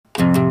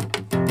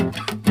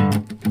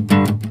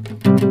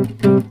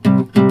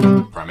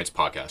Primates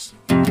podcast.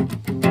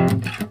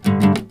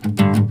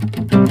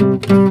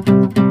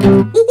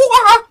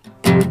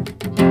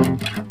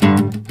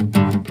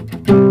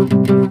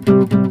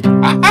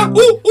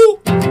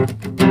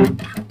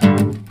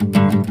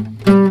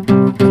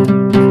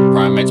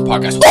 Primates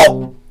podcast.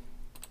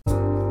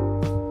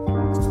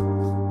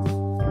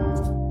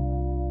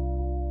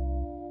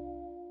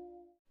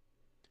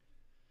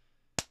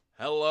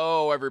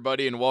 Hello,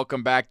 everybody, and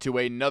welcome back to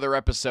another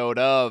episode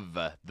of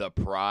the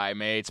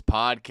Primates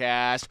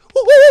podcast.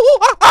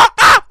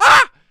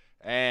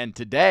 And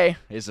today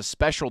is a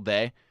special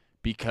day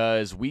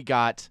because we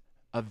got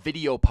a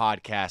video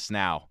podcast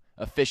now,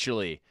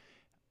 officially.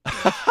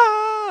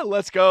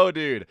 Let's go,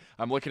 dude.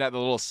 I'm looking at the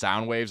little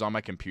sound waves on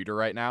my computer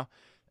right now,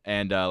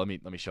 and let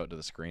me show it to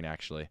the screen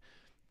actually.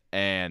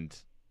 And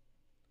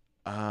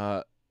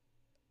probably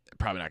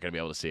not gonna be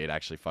able to see it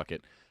actually. Fuck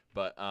it.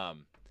 But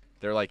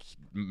they're like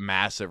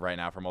massive right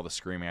now from all the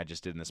screaming I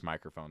just did in this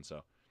microphone.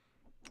 So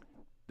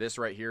this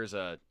right here is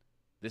a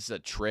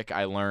trick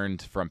I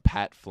learned from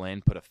Pat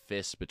Flynn. Put a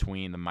fist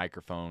between the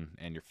microphone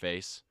and your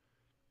face,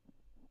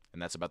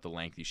 and that's about the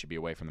length you should be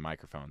away from the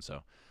microphone.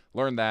 So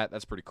learn that.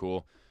 That's pretty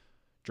cool.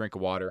 Drink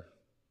of water.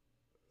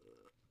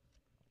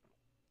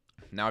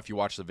 Now if you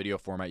watch the video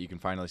format, you can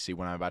finally see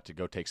when I'm about to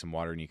go take some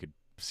water, and you could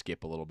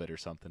skip a little bit or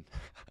something.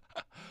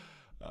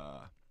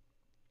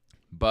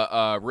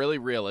 But really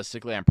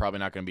realistically, I'm probably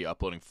not going to be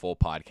uploading full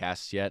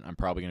podcasts yet. I'm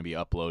probably going to be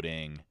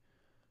uploading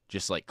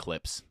just like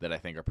clips that I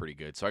think are pretty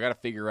good. So I got to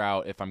figure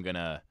out if I'm going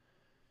to,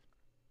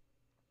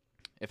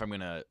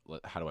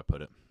 how do I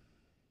put it?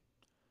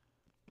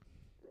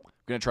 I'm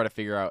going to try to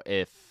figure out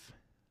if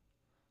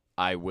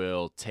I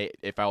will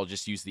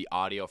just use the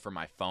audio from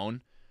my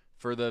phone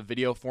for the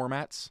video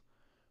formats,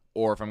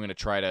 or if I'm going to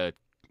try to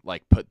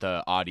like put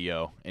the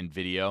audio and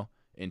video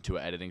into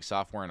an editing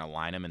software and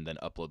align them and then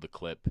upload the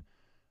clip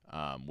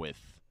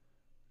with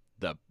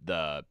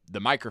the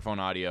microphone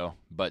audio,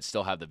 but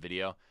still have the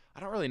video.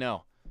 I don't really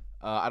know.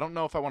 I don't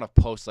know if I want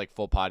to post like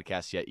full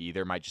podcasts yet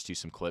either. Might just do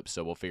some clips,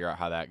 so we'll figure out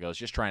how that goes.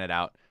 Just trying it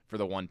out for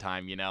the one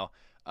time, you know.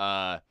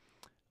 I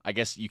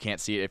guess you can't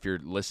see it if you're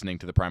listening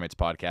to the Primates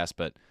podcast,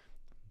 but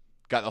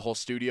got the whole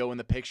studio in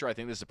the picture. I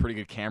think this is a pretty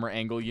good camera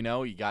angle, you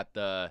know. You got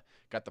the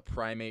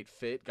Primate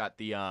fit, got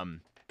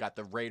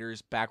the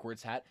Raiders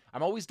backwards hat.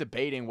 I'm always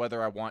debating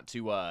whether I want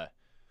to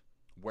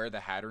wear the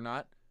hat or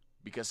not,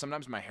 because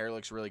sometimes my hair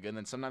looks really good, and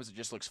then sometimes it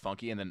just looks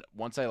funky, and then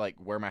once I like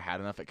wear my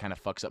hat enough, it kind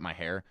of fucks up my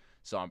hair.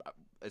 So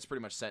it's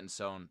pretty much set in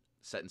stone.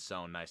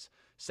 Nice,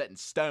 set in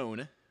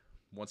stone.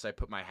 Once I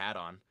put my hat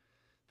on,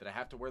 that I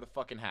have to wear the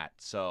fucking hat.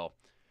 So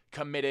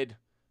committed.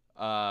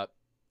 Hat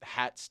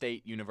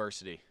State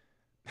University.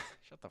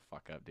 Shut the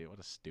fuck up, dude. What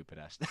a stupid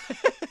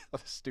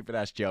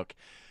ass joke.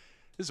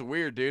 This is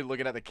weird, dude.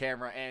 Looking at the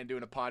camera and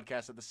doing a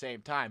podcast at the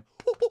same time.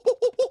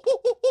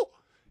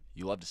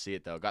 You love to see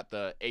it, though. Got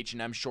the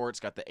H&M shorts,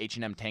 got the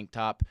H&M tank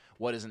top.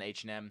 What is an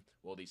H&M?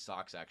 Well, these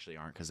socks actually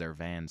aren't, because they're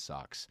Vans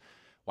socks.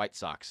 White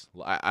socks.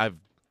 I've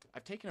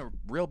taken a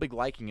real big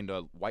liking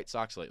into white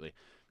socks lately.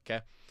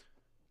 Okay?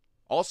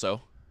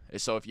 Also,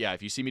 so if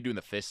you see me doing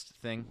the fist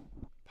thing,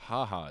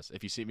 ha-has.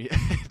 If you see me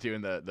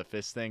doing the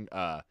fist thing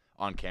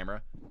on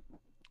camera,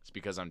 it's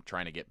because I'm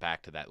trying to get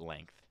back to that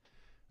length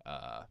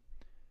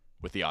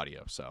with the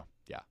audio. So,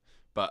 yeah.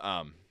 But,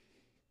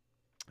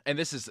 and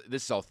this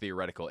is all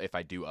theoretical. If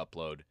I do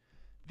upload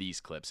these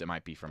clips, it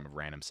might be from a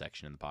random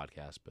section in the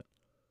podcast. But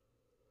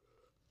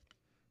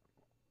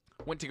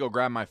went to go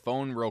grab my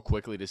phone real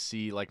quickly to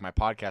see like my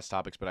podcast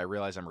topics, but I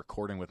realized I'm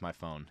recording with my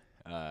phone.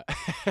 I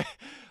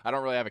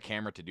don't really have a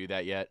camera to do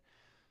that yet.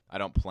 I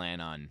don't plan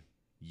on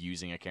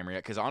using a camera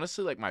yet, because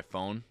honestly, like my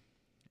phone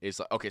is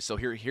like, okay. So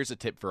here's a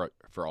tip for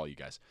all you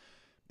guys.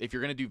 If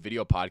you're gonna do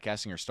video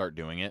podcasting or start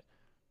doing it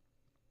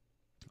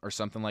or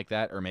something like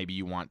that, or maybe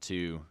you want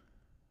to,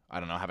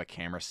 I don't know, have a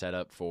camera set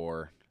up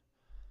for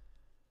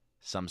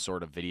some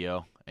sort of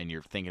video and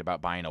you're thinking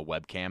about buying a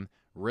webcam,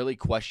 really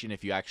question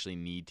if you actually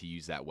need to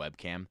use that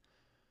webcam,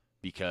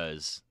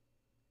 because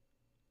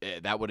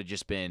that would have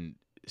just been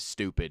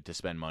stupid to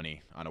spend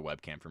money on a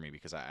webcam for me,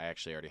 because I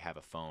actually already have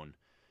a phone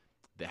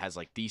that has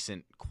like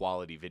decent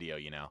quality video,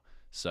 you know.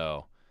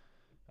 So,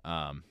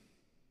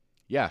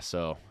 yeah,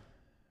 so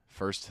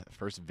first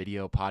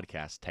video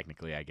podcast,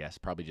 technically, I guess.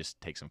 Probably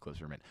just take some clips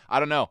from it. I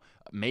don't know.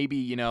 Maybe,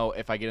 you know,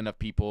 if I get enough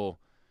people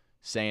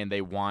saying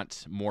they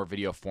want more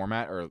video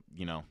format, or,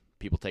 you know,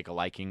 people take a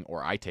liking,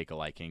 or I take a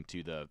liking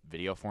to the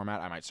video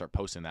format, I might start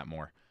posting that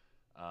more.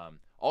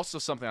 Also,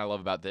 something I love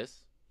about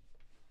this,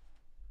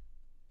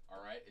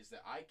 all right, is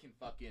that I can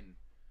fucking,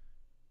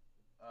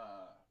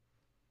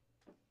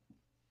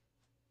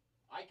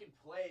 I can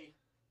play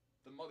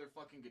the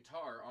motherfucking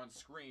guitar on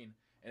screen,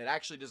 and it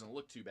actually doesn't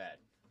look too bad.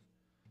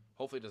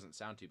 Hopefully it doesn't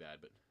sound too bad,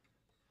 but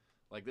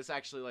like this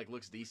actually like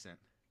looks decent.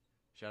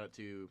 Shout out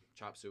to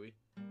Chop Suey.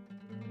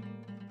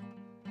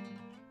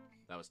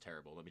 That was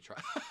terrible. Let me try.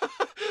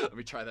 Let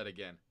me try that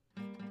again.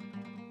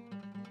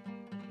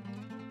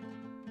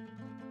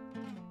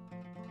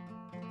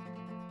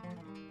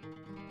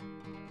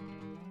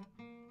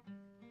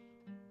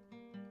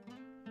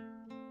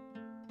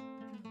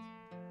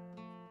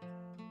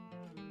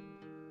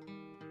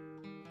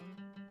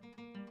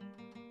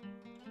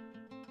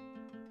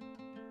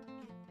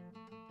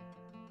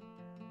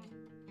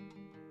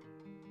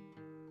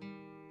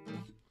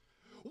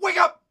 Wake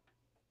up!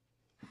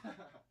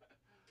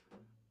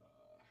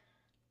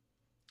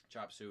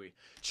 Chop suey.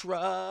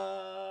 Trust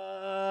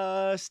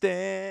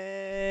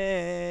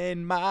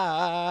in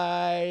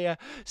my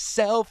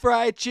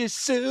self-righteous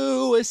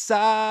suicide.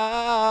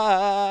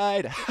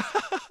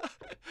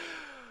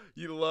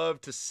 You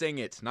love to sing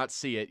it, not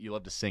see it. You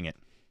love to sing it.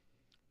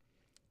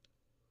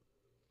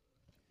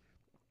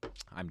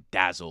 I'm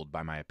dazzled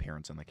by my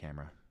appearance on the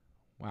camera.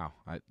 Wow.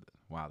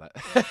 Wow, that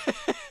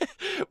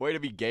way to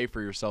be gay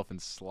for yourself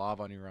and slob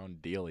on your own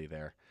dealie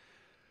there.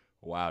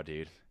 Wow,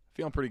 dude.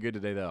 Feeling pretty good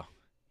today, though.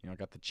 You know,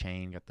 got the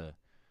chain, got the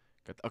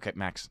okay,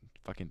 Max,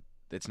 fucking,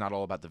 it's not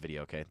all about the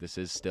video, okay? This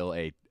is still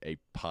a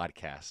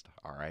podcast,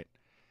 all right?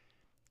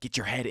 Get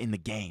your head in the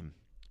game.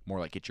 More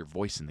like get your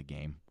voice in the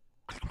game.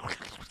 All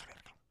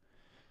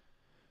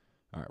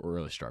right, we're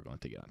really struggling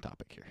to get on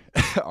topic here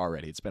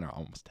already. It's been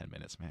almost 10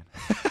 minutes, man.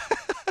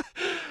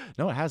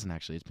 No, it hasn't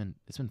actually.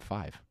 It's been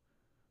 5.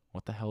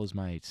 What the hell is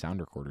my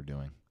sound recorder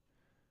doing?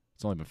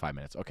 It's only been 5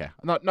 minutes. Okay,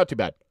 not too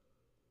bad.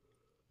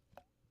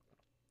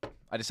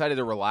 I decided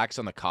to relax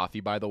on the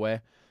coffee, by the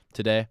way,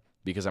 today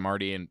because I'm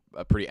already in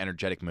a pretty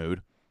energetic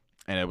mood,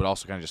 and it would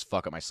also kind of just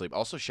fuck up my sleep.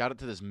 Also, shout out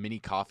to this mini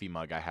coffee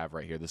mug I have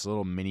right here. This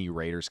little mini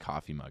Raiders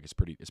coffee mug. It's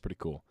pretty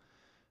cool.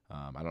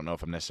 I don't know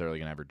if I'm necessarily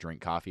gonna ever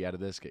drink coffee out of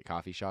this, get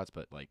coffee shots,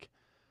 but like,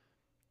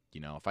 you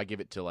know, if I give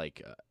it to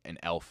like an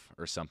elf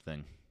or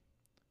something,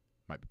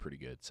 might be pretty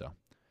good. So.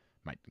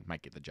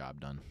 Might get the job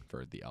done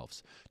for the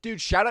elves. Dude,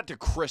 shout out to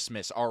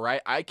Christmas, all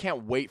right? I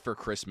can't wait for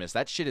Christmas.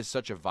 That shit is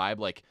such a vibe.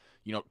 Like,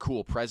 you know,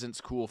 cool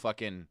presents, cool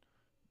fucking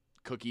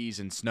cookies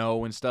and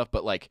snow and stuff.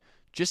 But, like,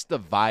 just the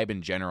vibe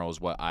in general is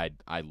what I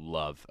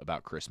love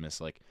about Christmas.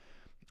 Like,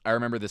 I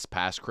remember this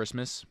past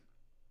Christmas.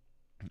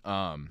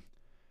 It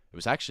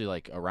was actually,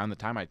 like, around the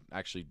time I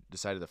actually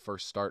decided to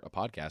first start a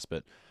podcast.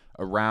 But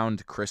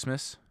around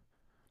Christmas,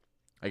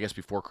 I guess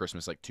before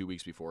Christmas, like 2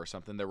 weeks before or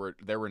something, there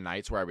were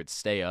nights where I would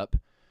stay up.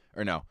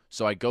 Or no,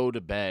 so I go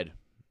to bed,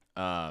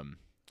 I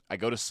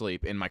go to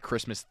sleep in my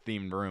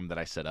Christmas-themed room that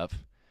I set up.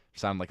 I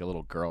sound like a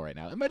little girl right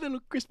now. In my little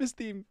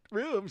Christmas-themed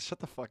room. Shut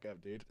the fuck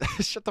up, dude.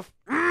 Shut the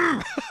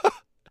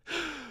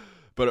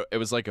But it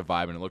was like a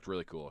vibe, and it looked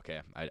really cool,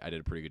 okay? I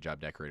did a pretty good job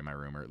decorating my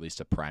room, or at least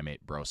a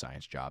Primate bro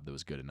science job that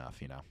was good enough,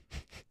 you know?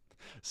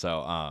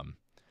 So,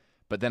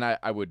 but then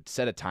I would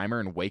set a timer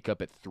and wake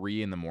up at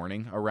 3 in the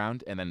morning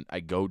around, and then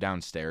I go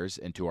downstairs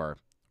into our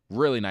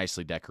really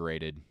nicely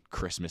decorated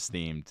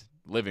Christmas-themed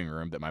living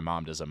room that my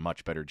mom does a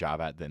much better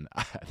job at than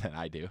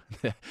I do,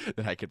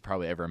 than I could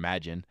probably ever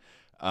imagine.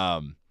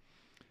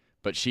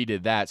 But she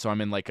did that, so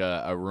I'm in like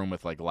a room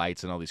with like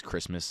lights and all these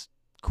Christmas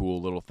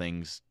cool little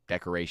things,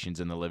 decorations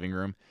in the living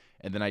room.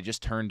 And then I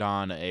just turned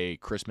on a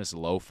Christmas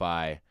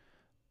lo-fi.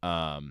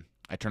 I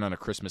turned on a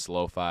Christmas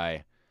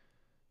lo-fi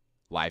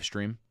live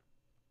stream,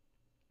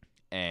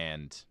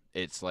 and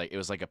it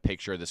was like a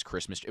picture of this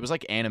Christmas. It was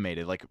like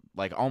animated, like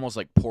almost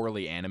like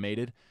poorly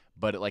animated,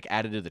 but it like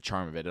added to the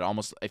charm of it. It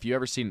almost, if you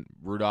ever seen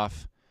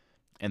Rudolph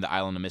and the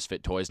Island of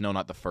Misfit Toys, no,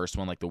 not the first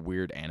one, like the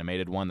weird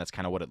animated one. That's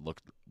kind of what it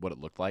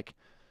looked like.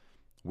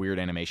 Weird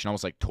animation,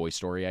 almost like Toy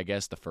Story, I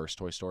guess, the first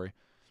Toy Story.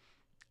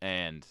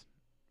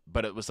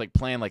 But it was like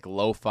playing like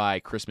lo-fi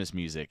Christmas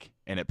music,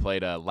 and it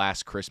played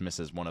Last Christmas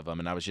as one of them,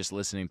 and I was just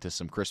listening to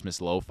some Christmas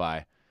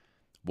lo-fi,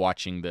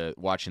 watching the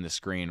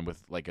screen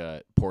with like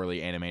a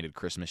poorly animated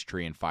Christmas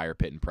tree and fire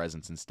pit and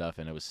presents and stuff,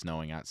 and it was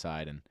snowing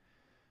outside and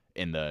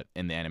in the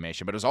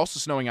animation, but it was also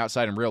snowing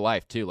outside in real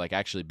life too, like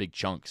actually big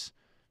chunks,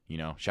 you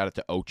know. Shout out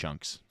to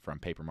O-Chunks from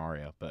Paper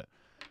Mario. But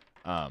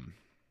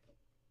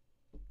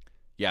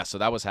yeah, so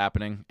that was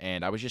happening,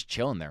 and I was just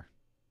chilling there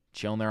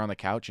on the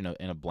couch in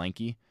a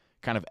blankie.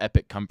 Kind of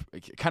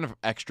kind of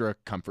extra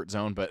comfort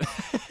zone, but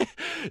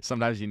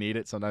sometimes you need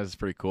it. Sometimes it's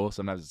pretty cool.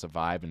 Sometimes it's a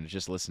vibe, and it's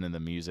just listening to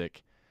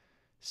music.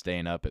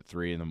 Staying up at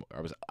 3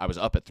 I was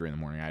up at 3 in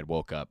the morning. I had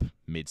woke up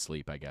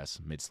mid-sleep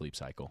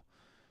cycle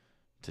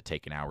to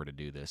take an hour to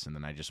do this, and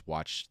then I just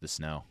watched the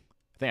snow.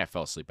 I think I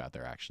fell asleep out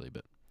there actually,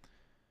 but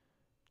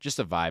just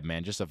a vibe,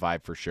 man. Just a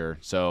vibe for sure.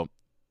 So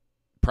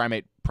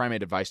Primate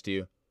advice to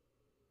you.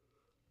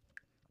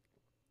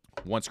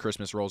 Once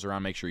Christmas rolls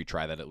around, make sure you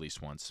try that at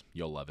least once.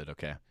 You'll love it,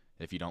 okay?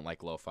 If you don't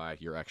like lo-fi,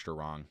 you're extra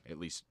wrong. At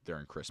least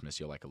during Christmas,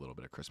 you'll like a little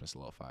bit of Christmas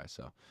lo-fi.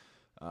 So,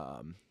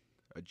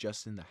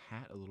 adjusting the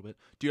hat a little bit.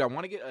 Dude, I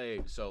want to get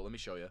so let me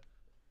show you.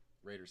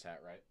 Raiders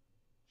hat, right?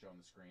 Showing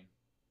the screen,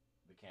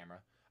 the camera.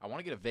 I want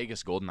to get a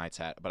Vegas Golden Knights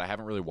hat, but I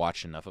haven't really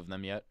watched enough of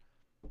them yet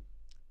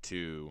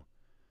to,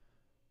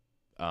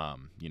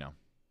 you know,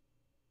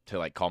 to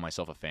like call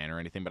myself a fan or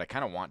anything. But I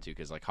kind of want to,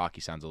 because like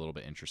hockey sounds a little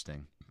bit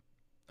interesting,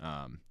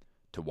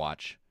 to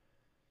watch.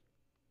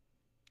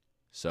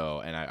 So,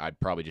 and I'd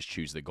probably just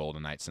choose the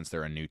Golden Knights since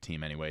they're a new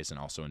team anyways, and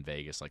also in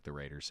Vegas like the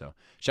Raiders. So,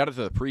 shout out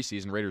to the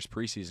preseason. Raiders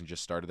preseason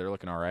just started. They're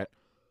looking all right.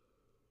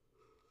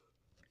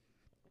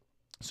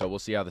 So we'll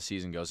see how the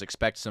season goes.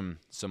 Expect some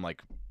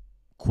like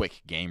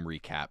quick game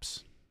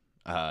recaps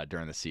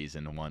during the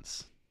season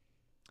once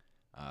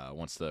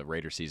the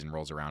Raider season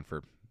rolls around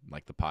for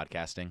like the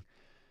podcasting,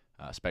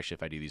 especially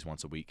if I do these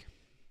once a week.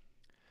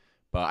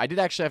 But I did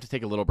actually have to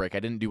take a little break. I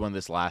didn't do one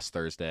this last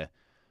Thursday.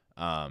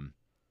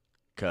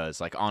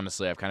 Because, like,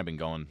 honestly, I've kind of been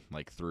going,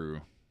 like,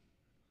 through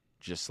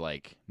just,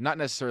 like, not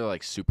necessarily,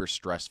 like, super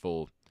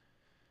stressful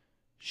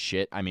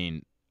shit. I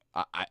mean,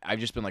 I've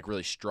just been, like,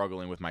 really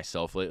struggling with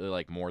myself lately,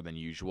 like, more than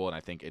usual, and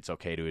I think it's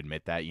okay to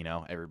admit that, you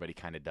know? Everybody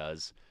kind of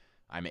does.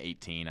 I'm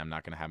 18. I'm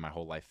not going to have my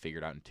whole life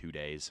figured out in 2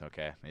 days,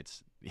 okay?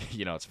 It's,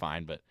 you know, it's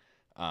fine, but,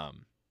 I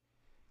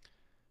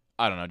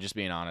don't know, just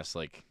being honest,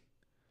 like,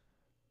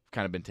 I've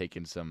kind of been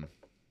taking some,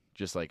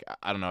 just, like,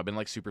 I don't know, I've been,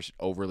 like, super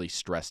overly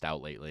stressed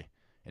out lately.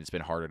 And it's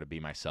been harder to be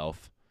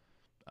myself.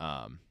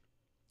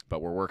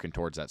 But we're working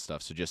towards that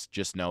stuff. So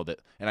just know that.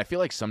 And I feel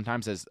like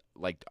sometimes as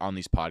like on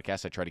these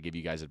podcasts, I try to give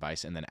you guys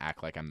advice and then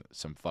act like I'm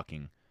some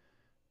fucking,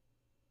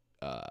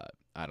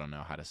 I don't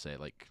know how to say it,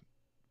 like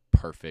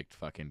perfect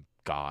fucking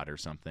God or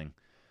something.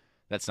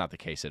 That's not the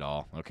case at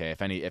all. Okay.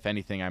 If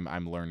anything,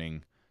 I'm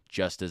learning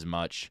just as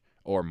much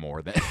or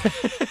more than,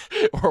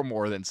 or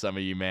more than some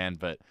of you, man.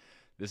 But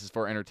this is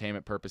for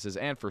entertainment purposes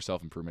and for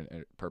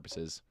self-improvement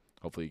purposes.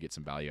 Hopefully you get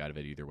some value out of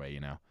it either way,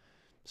 you know,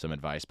 some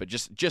advice. But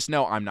just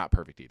know I'm not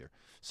perfect either.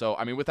 So,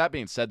 I mean, with that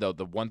being said, though,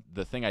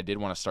 the thing I did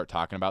want to start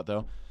talking about,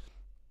 though,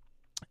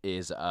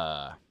 is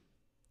also,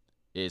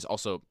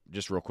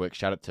 just real quick,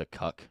 shout out to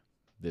Cuck,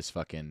 this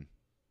fucking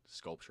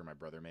sculpture my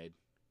brother made.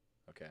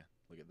 Okay,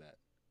 look at that.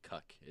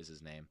 Cuck is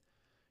his name.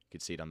 You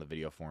can see it on the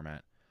video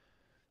format.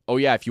 Oh,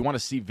 yeah, if you want to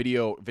see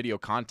video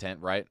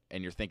content, right,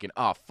 and you're thinking,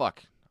 oh,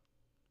 fuck,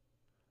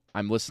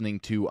 I'm listening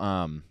to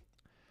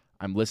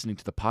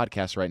the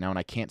podcast right now, and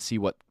I can't see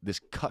what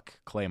this Cuck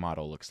clay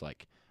model looks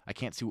like. I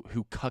can't see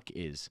who Cuck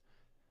is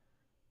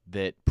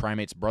that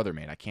Primate's brother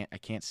made. I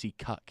can't see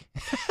Cuck.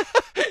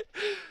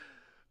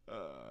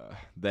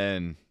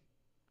 Then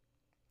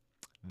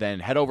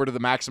head over to the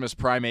Maximus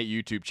Primate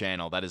YouTube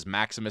channel. That is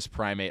Maximus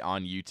Primate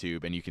on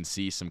YouTube, and you can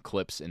see some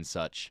clips and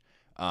such.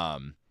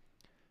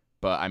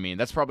 But, I mean,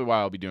 that's probably why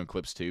I'll be doing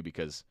clips, too,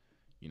 because,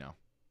 you know,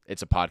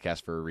 it's a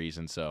podcast for a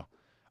reason, so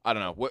I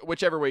don't know.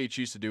 Whichever way you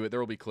choose to do it, there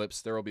will be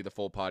clips. There will be the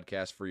full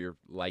podcast for your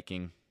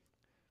liking.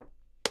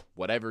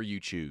 Whatever you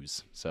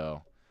choose.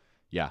 So,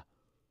 yeah.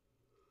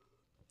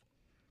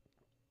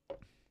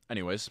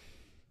 Anyways,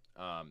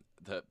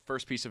 the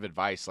first piece of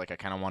advice, like I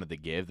kind of wanted to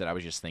give that I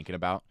was just thinking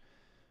about.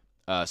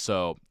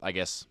 So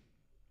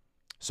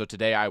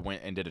today I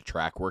went and did a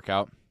track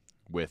workout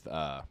with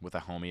a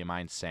homie of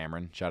mine,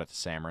 Samron. Shout out to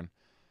Samron.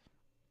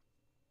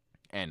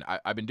 And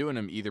I've been doing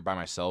them either by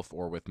myself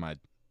or with my,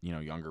 you know,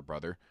 younger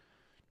brother.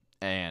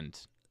 And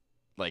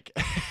like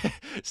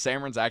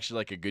Samron's actually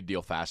like a good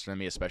deal faster than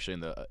me,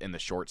 especially in the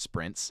short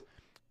sprints.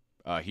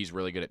 He's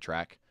really good at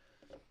track.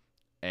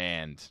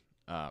 And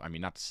I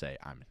mean, not to say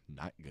I'm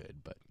not good,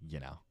 but you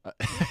know,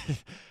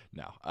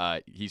 no,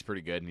 he's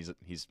pretty good, and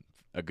he's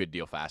a good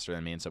deal faster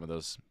than me in some of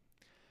those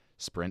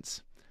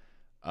sprints.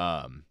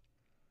 So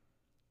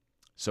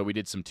we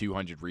did some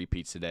 200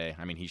 repeats today.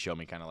 I mean, he showed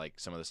me kind of like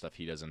some of the stuff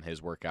he does in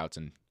his workouts,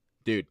 and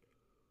dude,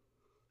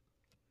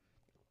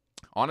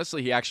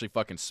 honestly, he actually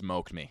fucking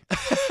smoked me.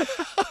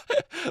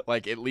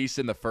 Like, at least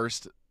in the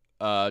first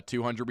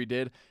 200 we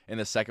did, and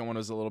the second one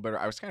was a little better.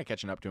 I was kind of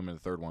catching up to him in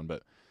the third one,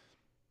 but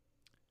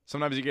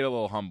sometimes you get a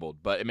little humbled,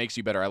 but it makes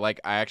you better. I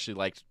actually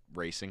liked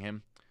racing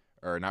him,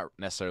 or not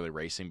necessarily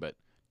racing, but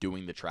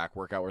doing the track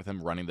workout with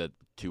him, running the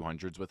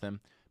 200s with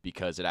him,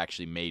 because it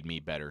actually made me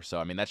better. So,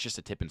 I mean, that's just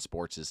a tip in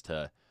sports is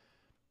to,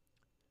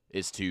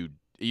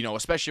 you know,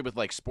 especially with,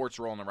 like, sports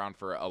rolling around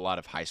for a lot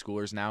of high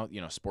schoolers now,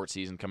 you know, sports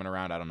season coming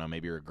around. I don't know,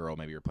 maybe you're a girl,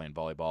 maybe you're playing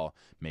volleyball,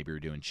 maybe you're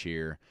doing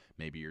cheer,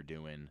 maybe you're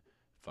doing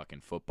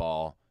fucking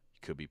football. You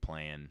could be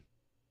playing,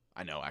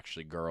 I know,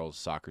 actually, girls'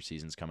 soccer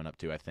season's coming up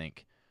too, I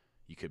think.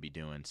 You could be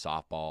doing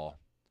softball.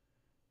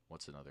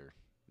 What's another,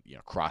 you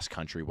know, cross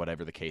country,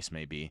 whatever the case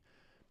may be.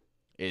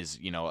 Is,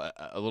 you know,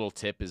 a little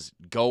tip is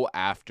go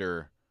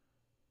after,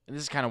 and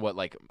this is kind of what,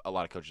 like, a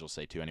lot of coaches will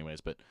say too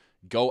anyways, but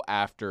go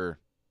after,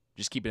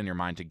 just keep it in your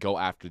mind to go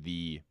after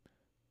the,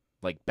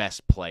 like,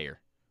 best player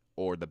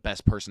or the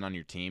best person on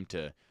your team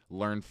to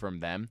learn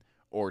from them,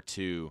 or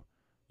to,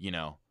 you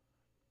know,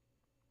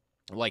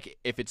 like,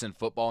 if it's in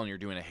football and you're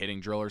doing a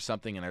hitting drill or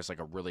something and there's, like,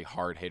 a really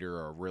hard hitter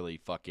or a really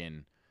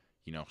fucking,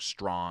 you know,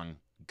 strong,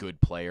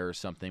 good player or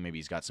something, maybe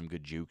he's got some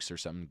good jukes or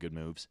something, good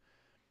moves,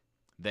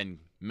 then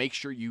make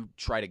sure you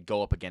try to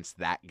go up against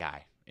that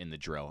guy in the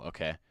drill,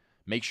 okay?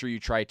 Make sure you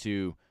try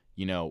to,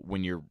 you know,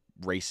 when you're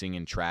racing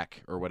in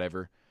track or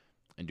whatever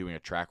and doing a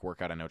track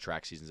workout. I know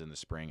track season's in the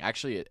spring.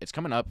 Actually, it's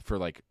coming up for,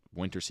 like,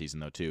 winter season,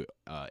 though, too,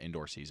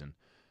 indoor season.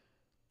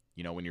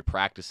 You know, when you're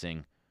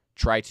practicing,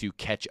 try to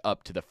catch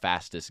up to the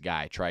fastest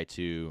guy. Try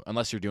to,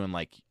 unless you're doing,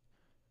 like,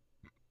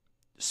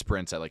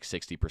 sprints at, like,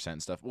 60%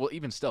 and stuff. Well,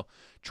 even still,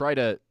 try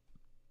to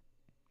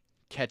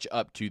catch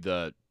up to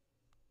the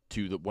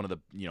one of the,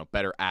 you know,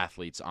 better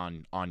athletes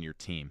on your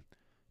team,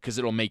 because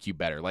it'll make you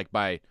better. Like,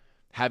 by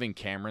having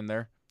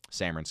Samron,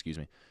 excuse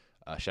me,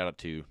 shout out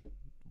to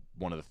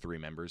one of the 3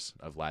 members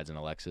of Lads and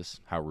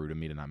Alexis. How rude of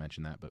me to not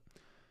mention that, but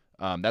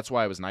that's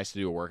why it was nice to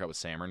do a workout with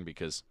Samron,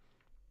 because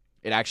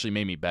it actually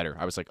made me better.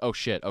 I was like, oh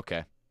shit,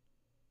 okay,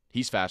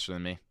 He's faster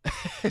than me.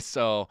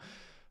 So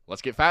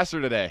let's get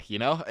faster today, you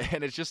know?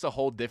 And it's just a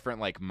whole different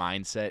like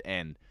mindset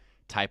and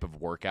type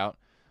of workout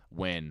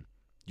when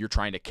you're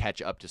trying to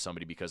catch up to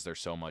somebody because they're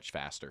so much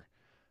faster.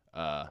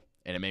 And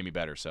it made me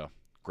better, so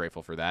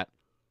grateful for that.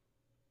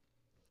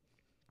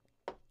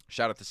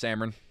 Shout out to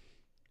Samron.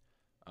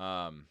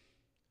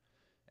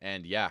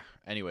 And yeah,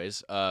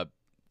 anyways,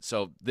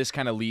 so this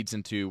kind of leads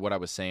into what I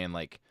was saying,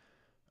 like,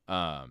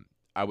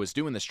 I was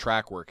doing this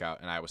track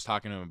workout, and I was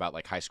talking to him about,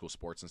 like, high school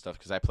sports and stuff,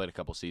 because I played a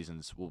couple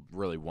seasons, well,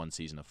 really one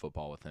season of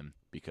football with him,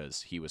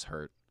 because he was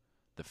hurt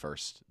the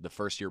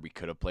first year we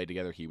could have played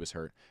together. He was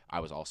hurt. I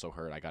was also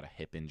hurt. I got a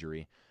hip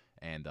injury,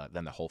 and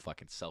then the whole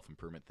fucking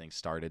self-improvement thing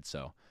started,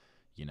 so,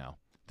 you know,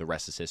 the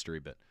rest is history,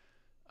 but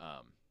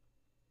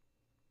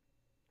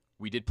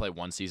we did play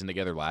one season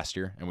together last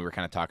year, and we were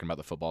kind of talking about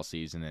the football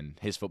season, and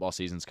his football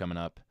season's coming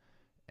up,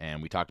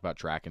 and we talked about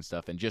track and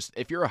stuff, and just,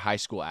 if you're a high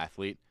school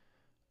athlete,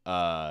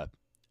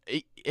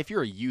 if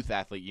you're a youth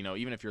athlete, you know,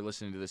 even if you're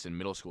listening to this in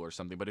middle school or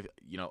something, but if,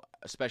 you know,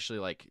 especially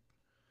like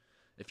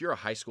if you're a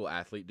high school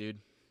athlete, dude,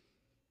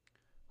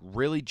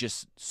 really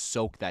just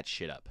soak that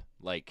shit up.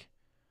 Like,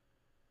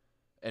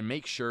 and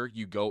make sure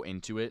you go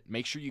into it.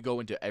 Make sure you go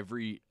into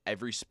every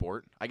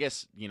sport. I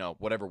guess, you know,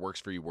 whatever works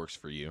for you works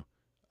for you.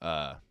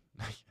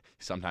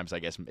 Sometimes I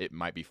guess it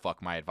might be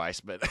fuck my advice,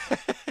 but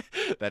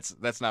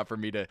that's not for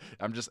me to.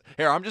 I'm just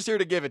here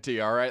to give it to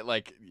you, all right?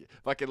 Like,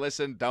 fucking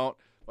listen, don't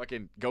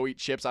fucking go eat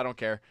chips. I don't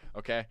care,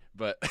 okay?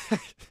 But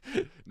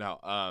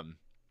no,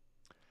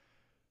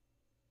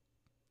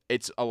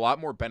 it's a lot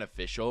more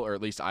beneficial, or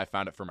at least I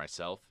found it for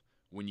myself,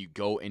 when you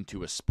go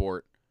into a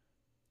sport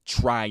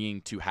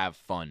trying to have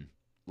fun,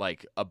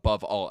 like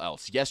above all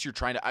else. Yes, you're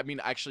trying to. I mean,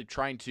 actually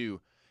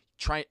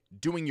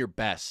doing your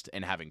best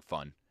and having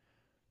fun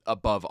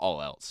above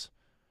all else,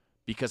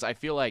 because I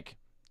feel like,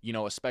 you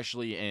know,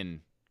 especially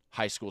in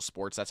high school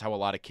sports, that's how a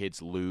lot of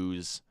kids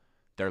lose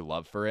their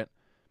love for it,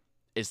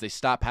 is they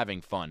stop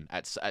having fun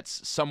at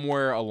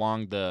somewhere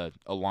along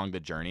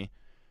the journey.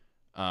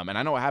 And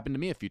I know it happened to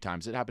me a few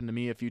times. It happened to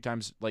me a few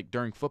times, like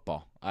during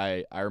football.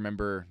 I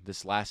remember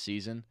this last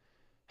season,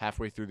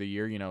 halfway through the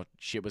year, you know,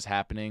 shit was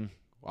happening.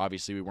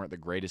 Obviously, we weren't the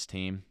greatest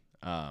team.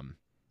 I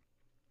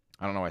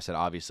don't know why I said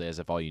obviously as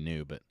if all you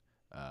knew, but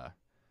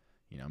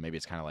you know, maybe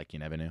it's kind of like you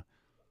never knew.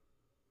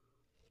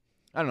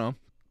 I don't know.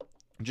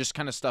 Just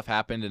kind of stuff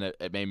happened, and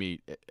it made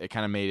me, it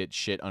kind of made it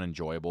shit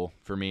unenjoyable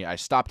for me. I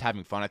stopped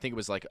having fun. I think it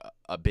was like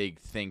a big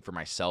thing for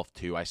myself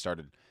too. I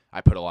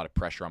put a lot of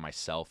pressure on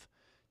myself,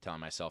 telling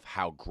myself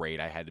how great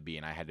I had to be,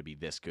 and I had to be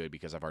this good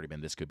because I've already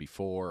been this good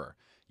before, or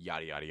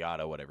yada, yada,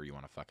 yada, whatever you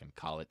want to fucking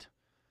call it.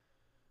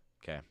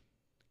 Okay.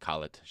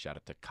 Call it. Shout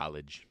out to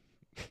college.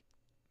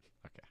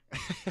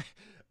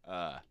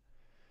 Okay.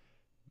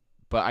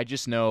 But I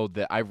just know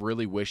that I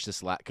really wish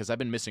this because I've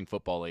been missing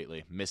football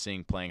lately,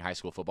 missing playing high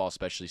school football,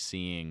 especially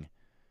seeing,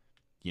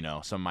 you know,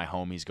 some of my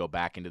homies go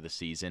back into the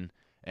season.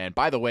 And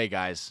by the way,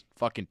 guys,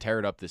 fucking tear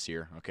it up this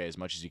year, okay, as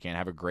much as you can.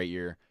 Have a great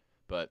year,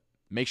 but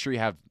make sure you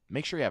have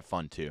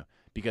fun too,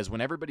 because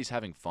when everybody's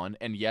having fun,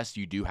 and yes,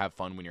 you do have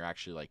fun when you're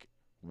actually like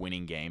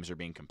winning games or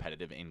being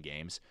competitive in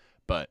games,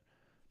 but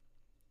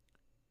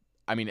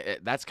I mean,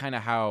 that's kind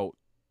of how,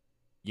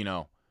 you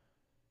know,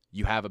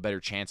 you have a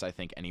better chance, I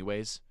think,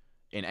 anyways,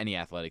 in any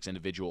athletics,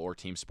 individual or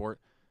team sport.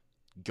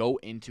 Go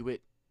into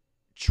it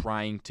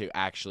trying to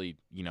actually,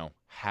 you know,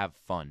 have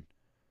fun.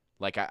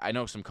 Like, I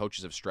know some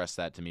coaches have stressed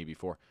that to me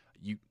before.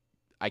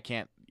 I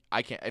can't,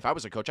 if I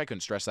was a coach, I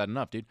couldn't stress that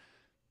enough, dude.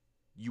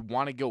 You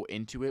want to go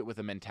into it with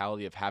a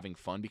mentality of having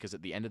fun, because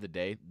at the end of the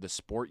day, the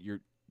sport,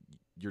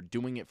 you're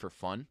doing it for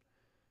fun,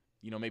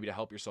 you know, maybe to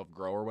help yourself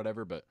grow or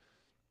whatever, but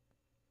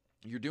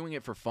you're doing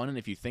it for fun. And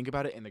if you think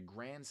about it in the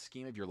grand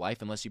scheme of your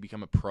life, unless you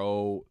become a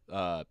pro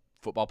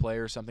football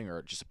player or something,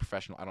 or just a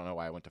professional, I don't know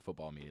why I went to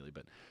football immediately,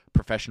 but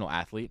professional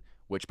athlete,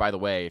 which, by the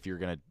way, if you're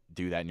going to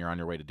do that and you're on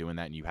your way to doing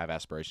that and you have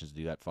aspirations to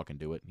do that, fucking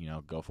do it, you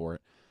know, go for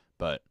it.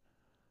 But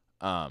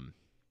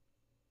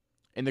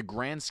in the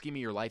grand scheme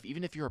of your life,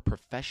 even if you're a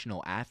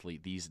professional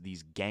athlete, these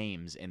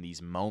games and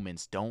these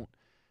moments don't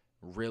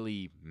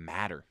really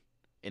matter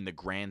in the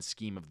grand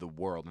scheme of the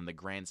world, in the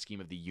grand scheme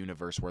of the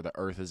universe, where the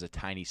Earth is a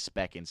tiny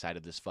speck inside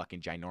of this fucking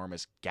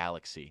ginormous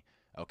galaxy,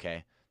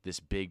 okay? This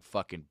big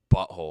fucking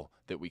butthole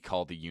that we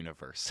call the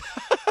universe.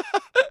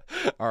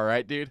 All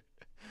right, dude?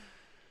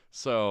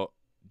 So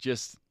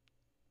just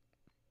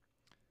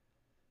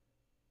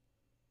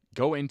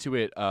go into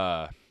it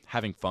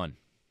having fun.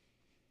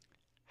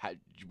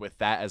 With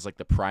that as like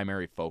the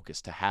primary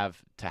focus, to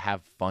have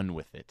fun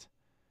with it.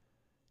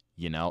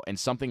 You know, and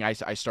something I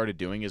started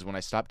doing is when I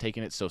stopped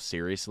taking it so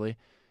seriously.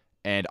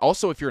 And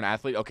also, if you're an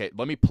athlete, okay,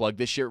 let me plug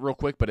this shit real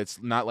quick, but it's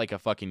not like a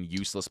fucking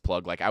useless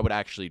plug. Like, I would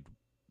actually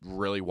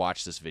really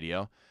watch this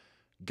video.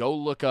 Go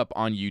look up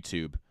on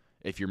YouTube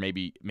if you're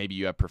maybe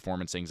you have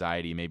performance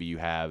anxiety, maybe you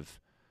have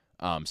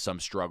some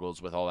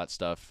struggles with all that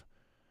stuff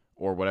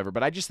or whatever.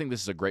 But I just think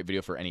this is a great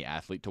video for any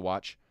athlete to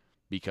watch,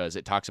 because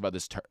it talks about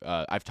this.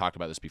 I've talked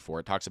about this before.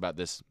 It talks about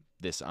this.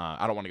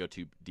 I don't want to go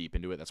too deep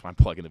into it. That's why I'm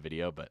plugging the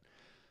video, but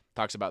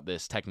talks about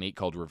this technique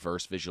called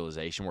reverse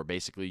visualization, where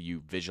basically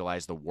you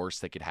visualize the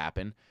worst that could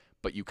happen,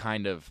 but you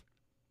kind of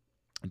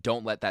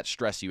don't let that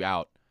stress you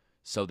out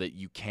so that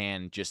you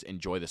can just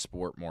enjoy the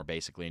sport more,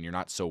 basically, and you're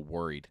not so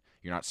worried.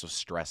 You're not so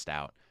stressed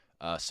out.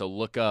 So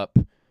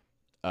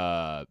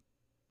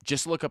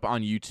just look up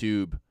on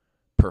YouTube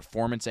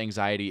performance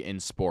anxiety in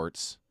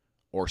sports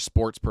or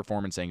sports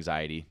performance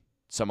anxiety,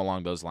 some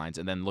along those lines,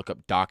 and then look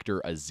up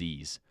Dr.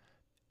 Aziz,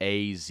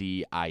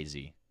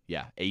 A-Z-I-Z.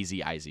 Yeah,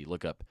 A-Z-I-Z.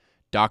 Look up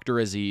Dr.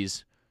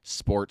 Aziz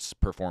sports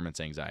performance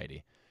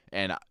anxiety.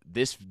 And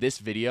this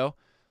video,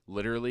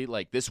 literally,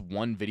 like this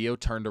one video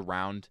turned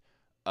around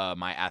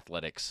my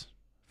athletics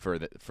for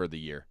the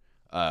year.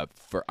 I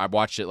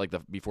watched it like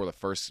before the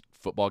first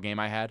football game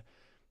I had,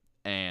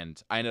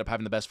 and I ended up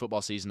having the best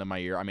football season of my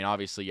year. I mean,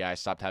 obviously, yeah, I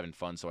stopped having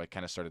fun, so I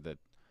kind of started to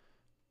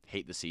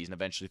hate the season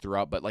eventually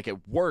throughout. But like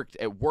it worked.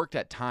 It worked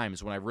at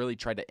times when I really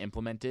tried to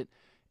implement it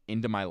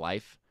into my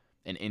life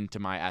and into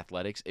my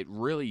athletics. It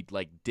really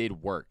like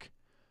did work,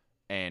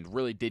 and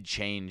really did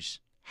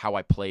change how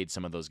I played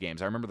some of those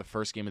games. I remember the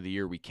first game of the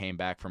year we came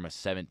back from a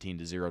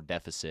 17-0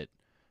 deficit,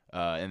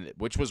 and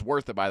which was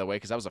worth it, by the way,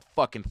 because that was a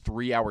fucking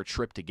 3-hour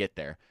trip to get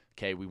there.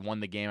 Okay, we won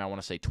the game, I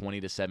want to say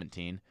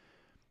 20-17.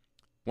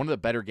 One of the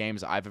better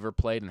games I've ever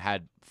played and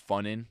had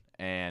fun in,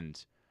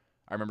 and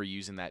I remember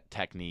using that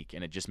technique,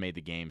 and it just made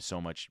the game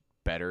so much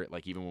better.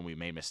 Like, even when we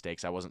made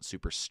mistakes, I wasn't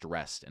super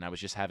stressed, and I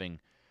was just having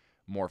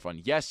more fun.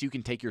 Yes, you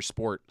can take your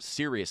sport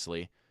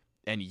seriously,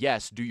 and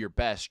yes, do your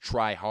best,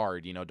 try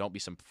hard, don't be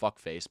some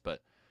fuckface,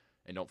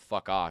 and don't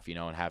fuck off,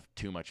 and have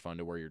too much fun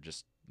to where you're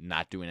just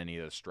not doing any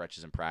of those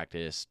stretches in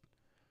practice.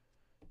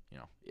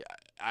 Yeah,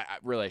 I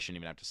really shouldn't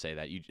even have to say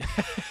that. You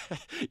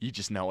you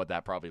just know what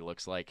that probably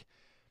looks like.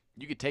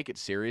 You could take it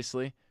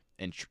seriously,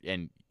 and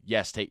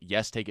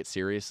take it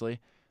seriously,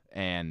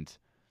 and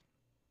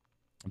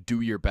do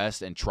your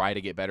best and try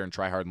to get better and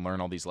try hard and learn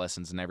all these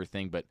lessons and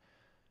everything. But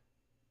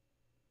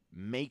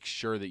make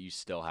sure that you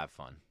still have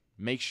fun.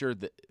 Make sure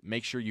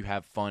you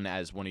have fun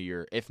as one of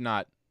your, if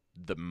not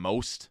the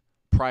most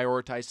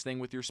prioritized thing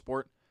with your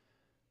sport,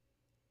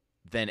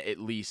 then at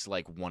least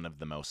like one of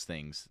the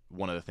things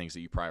that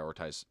you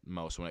prioritize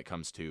most when it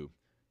comes to,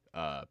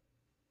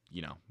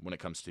 when it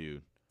comes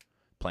to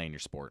playing your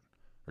sport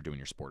or doing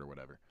your sport or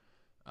whatever.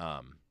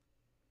 Kind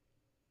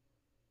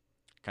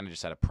of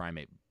just had a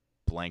Primate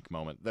blank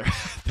moment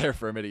there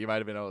for a minute. You might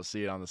have been able to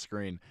see it on the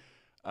screen.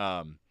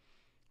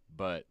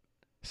 But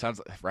sounds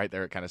right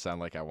there. It kind of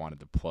sounded like I wanted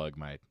to plug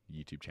my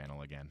YouTube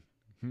channel again.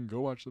 Go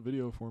watch the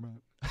video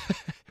format.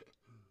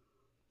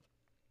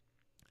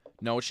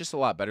 No, it's just a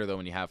lot better, though,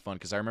 when you have fun,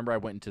 because I remember I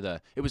went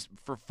into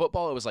for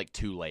football, it was, like,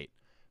 too late.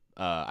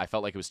 I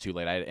felt like it was too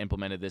late. I had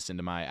implemented this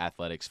into my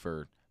athletics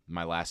for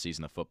my last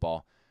season of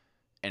football,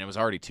 and it was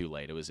already too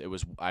late.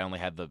 I only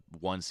had the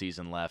one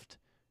season left,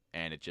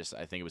 and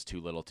I think it was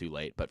too little, too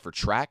late. But for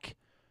track,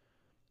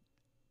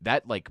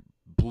 that, like,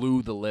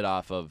 blew the lid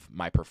off of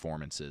my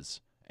performances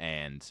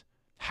and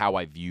how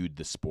I viewed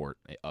the sport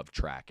of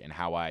track, and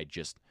how I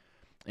just,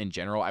 in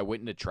general, I went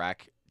into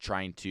track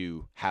trying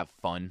to have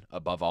fun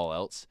above all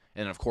else.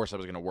 And of course I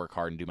was going to work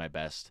hard and do my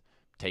best,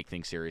 take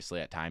things seriously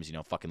at times,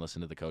 fucking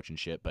listen to the coach and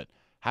shit, but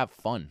have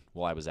fun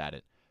while I was at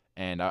it.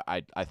 And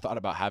I thought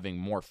about having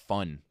more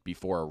fun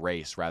before a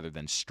race rather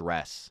than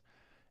stress.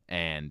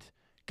 And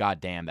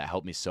goddamn, that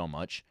helped me so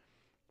much,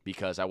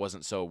 because I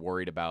wasn't so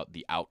worried about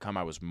the outcome.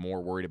 I was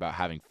more worried about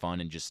having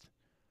fun and just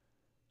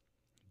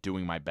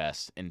doing my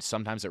best. And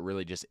sometimes it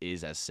really just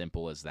is as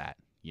simple as that,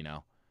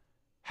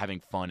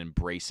 having fun,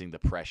 embracing the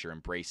pressure,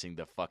 embracing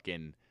the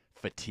fucking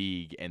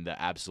fatigue and the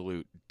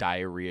absolute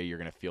diarrhea you're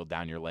going to feel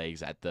down your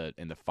legs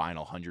in the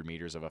final 100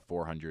 meters of a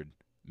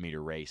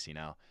 400-meter race,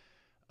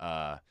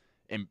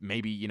 and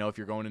maybe, if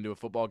you're going into a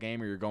football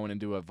game or you're going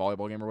into a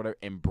volleyball game or whatever,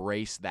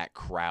 embrace that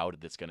crowd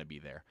that's going to be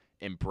there.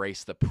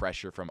 Embrace the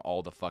pressure from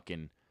all the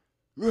fucking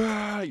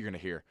you're going to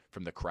hear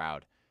from the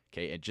crowd,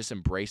 okay? And just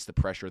embrace the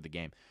pressure of the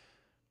game.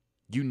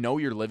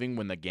 You're living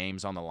when the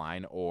game's on the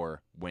line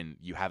or when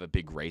you have a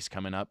big race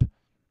coming up.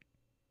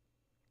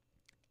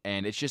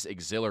 And it's just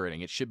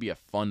exhilarating. It should be a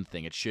fun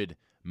thing. It should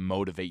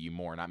motivate you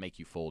more, not make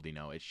you fold,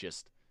 It's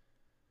just,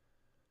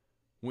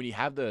 when you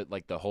have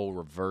the whole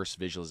reverse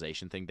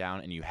visualization thing down,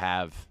 and you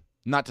have,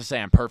 not to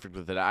say I'm perfect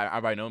with it. I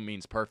by no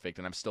means perfect,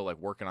 and I'm still like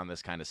working on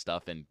this kind of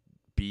stuff and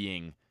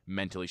being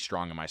mentally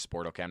strong in my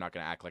sport. Okay, I'm not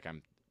going to act like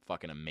I'm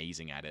fucking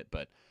amazing at it,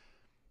 but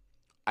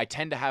I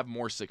tend to have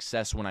more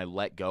success when I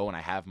let go and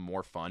I have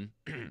more fun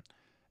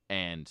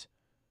and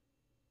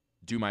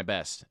do my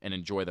best and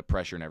enjoy the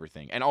pressure and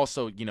everything. And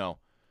also,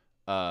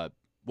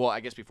 well,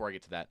 I guess before I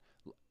get to that,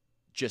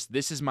 just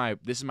this is my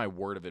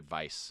word of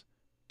advice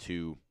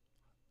to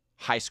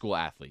high school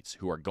athletes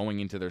who are going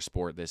into their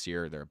sport this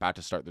year. They're about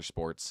to start their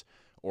sports,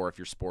 or if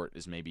your sport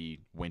is maybe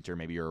winter,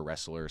 maybe you're a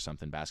wrestler or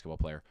something, basketball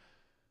player.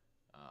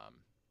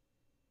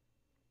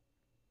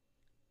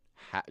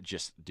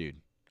 Dude,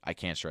 I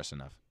can't stress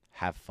enough.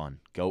 Have fun.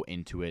 Go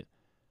into it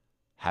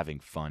having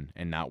fun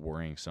and not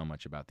worrying so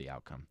much about the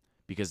outcome.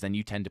 Because then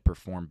you tend to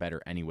perform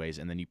better anyways,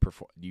 and then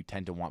you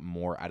tend to want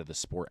more out of the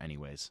sport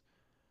anyways.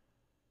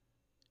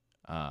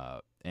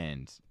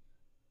 and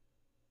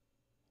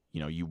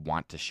you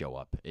want to show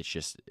up. It's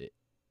just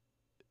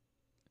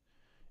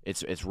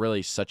it's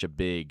really such a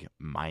big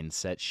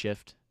mindset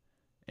shift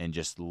and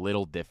just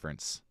little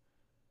difference.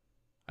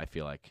 I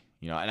feel like,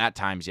 and at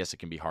times, yes, it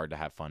can be hard to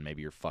have fun.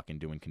 Maybe you're fucking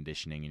doing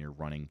conditioning and you're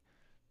running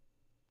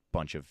a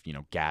bunch of,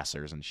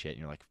 gassers and shit, and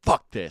you're like,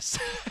 fuck this.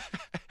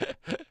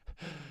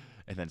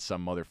 And then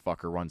some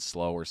motherfucker runs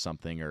slow or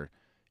something, or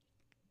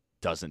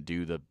doesn't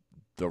do the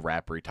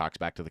rap where he talks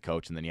back to the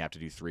coach, and then you have to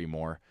do 3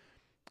 more,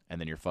 and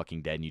then you're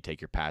fucking dead, and you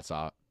take your pats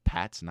off.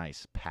 Pats?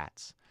 Nice.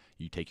 Pats.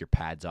 You take your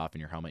pads off and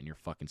your helmet, and you're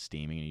fucking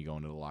steaming, and you go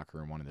into the locker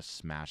room wanting to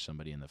smash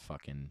somebody in the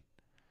fucking...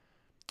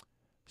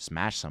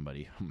 Smash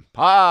somebody.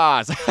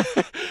 Pause!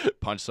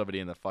 Punch somebody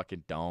in the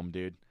fucking dome,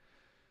 dude.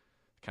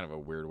 Kind of a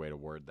weird way to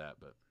word that,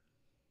 but...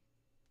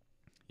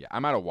 Yeah,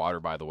 I'm out of water,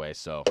 by the way,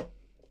 so...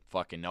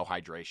 Fucking no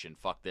hydration.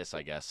 Fuck this,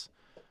 I guess.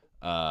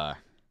 Yeah,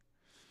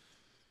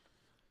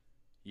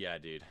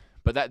 dude.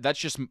 But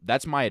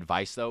that's my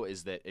advice, though,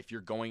 is that if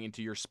you're going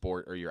into your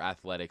sport or your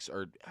athletics,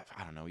 or,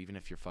 I don't know, even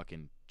if you're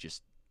fucking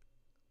just...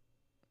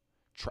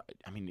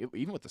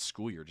 even with the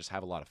school year, just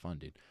have a lot of fun,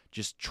 dude.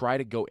 Just try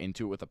to go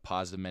into it with a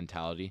positive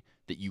mentality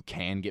that you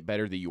can get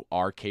better, that you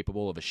are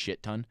capable of a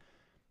shit ton,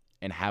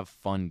 and have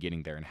fun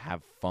getting there and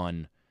have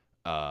fun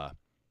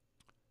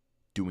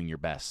doing your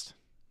best,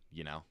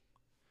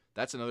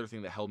 That's another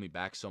thing that held me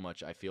back so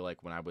much, I feel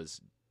like, when I was,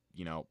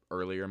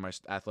 earlier in my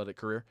athletic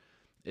career,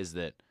 is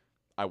that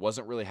I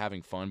wasn't really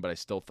having fun, but I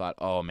still thought,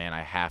 oh, man,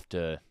 I have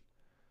to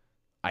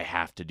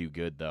do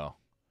good, though.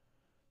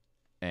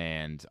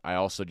 And I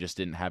also just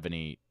didn't have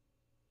any,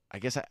 I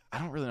guess I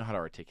don't really know how to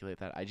articulate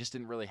that. I just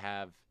didn't really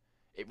have,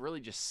 it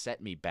really just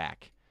set me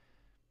back.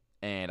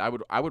 And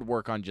I would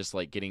work on just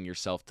like getting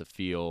yourself to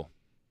feel,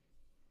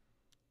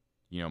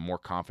 more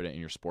confident in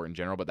your sport in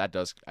general. But that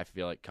does, I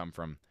feel like, come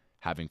from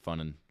having fun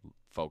and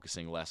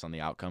focusing less on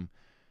the outcome.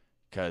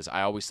 Because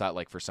I always thought,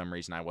 like, for some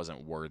reason I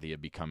wasn't worthy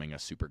of becoming a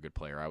super good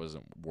player. I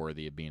wasn't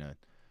worthy of being a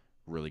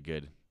really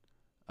good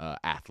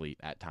athlete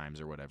at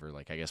times or whatever.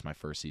 Like, I guess my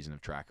first season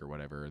of track or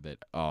whatever, that,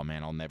 oh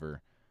man, I'll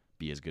never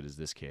be as good as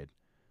this kid.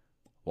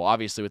 Well,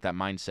 obviously with that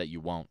mindset you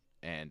won't,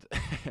 and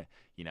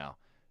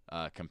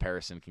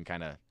comparison can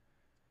kind of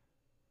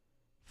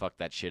fuck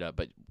that shit up.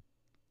 But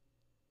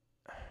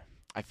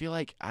I feel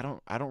like I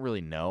don't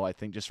really know. I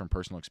think just from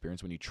personal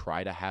experience, when you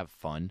try to have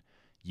fun,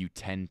 you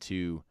tend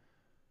to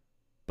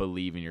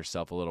believe in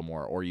yourself a little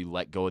more, or you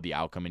let go of the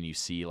outcome and you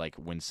see, like,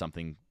 when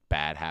something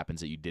bad happens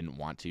that you didn't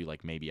want to,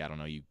 like maybe, I don't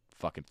know, you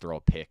fucking throw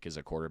a pick as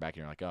a quarterback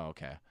and you're like, oh,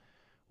 okay.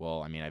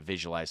 Well, I mean, I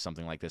visualized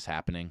something like this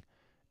happening,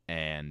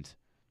 and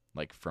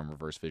like from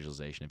reverse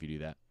visualization, if you do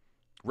that,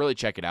 really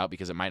check it out,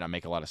 because it might not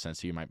make a lot of sense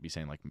to you. You might be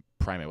saying, like,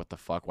 Primate, what the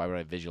fuck? Why would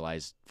I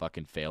visualize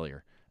fucking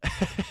failure?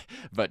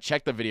 But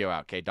check the video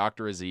out, okay?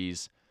 Dr.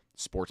 Aziz,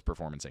 sports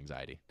performance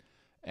anxiety.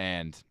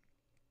 And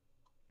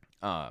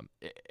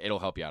it'll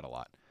help you out a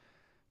lot.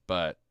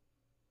 But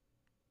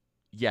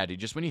yeah, dude,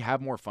 just when you have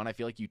more fun, I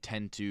feel like you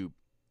tend to,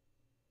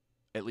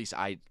 at least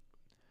I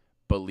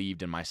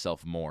believed in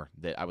myself more,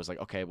 that I was like,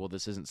 okay, well,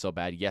 this isn't so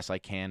bad. Yes, I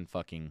can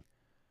fucking,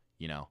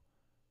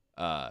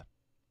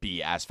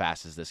 be as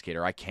fast as this kid,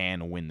 or I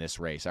can win this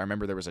race. I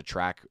remember there was a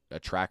track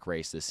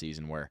race this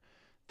season where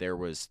there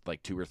was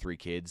like 2 or 3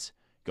 kids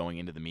going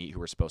into the meet who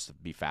were supposed to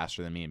be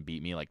faster than me and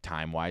beat me, like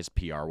time-wise,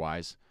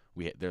 PR-wise.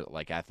 They're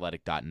like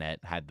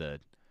athletic.net had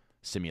the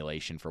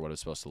simulation for what it was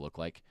supposed to look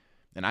like.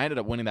 And I ended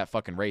up winning that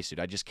fucking race, dude.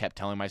 I just kept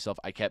telling myself,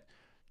 I kept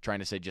trying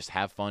to say, just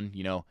have fun,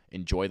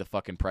 enjoy the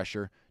fucking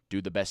pressure,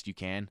 do the best you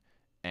can,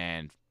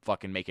 and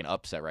fucking make an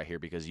upset right here,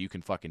 because you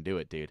can fucking do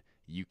it, dude.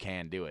 You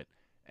can do it.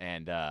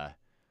 And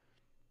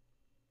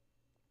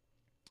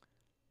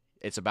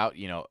it's about,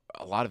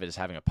 a lot of it is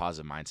having a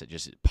positive mindset.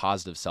 Just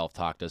positive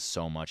self-talk does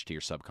so much to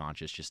your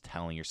subconscious, just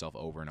telling yourself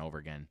over and over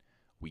again,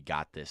 we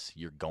got this.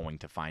 You're going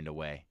to find a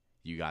way.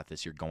 You got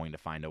this. You're going to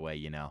find a way,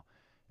 And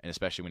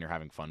especially when you're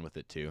having fun with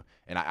it too.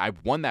 And I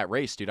won that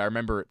race, dude. I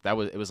remember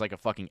it was like a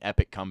fucking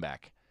epic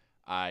comeback.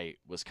 I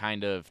was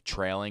kind of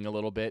trailing a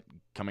little bit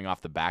coming off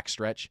the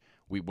backstretch.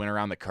 We went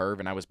around the curve,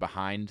 and I was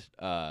behind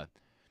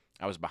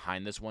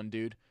this one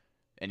dude.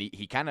 And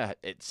he kind of,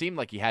 it seemed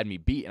like he had me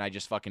beat, and I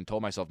just fucking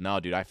told myself, no,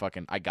 dude, I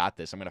got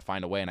this. I'm going to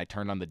find a way. And I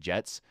turned on the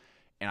jets,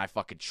 and I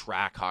fucking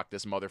track hawked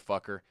this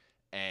motherfucker.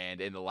 And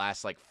in the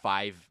last like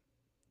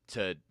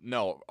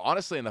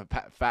honestly, in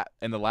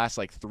the last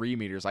like 3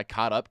 meters, I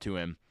caught up to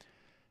him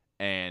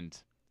and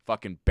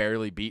fucking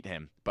barely beat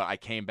him. But I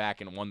came back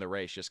and won the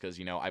race just because,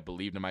 I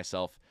believed in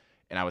myself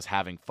and I was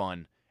having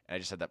fun. And I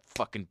just had that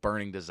fucking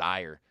burning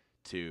desire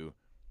to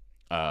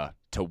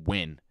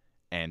win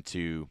and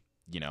to,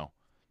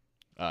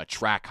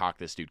 track hawk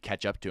this dude,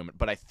 catch up to him.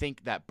 But I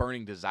think that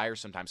burning desire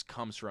sometimes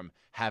comes from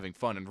having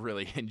fun and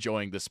really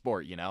enjoying the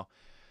sport,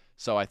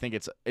 So I think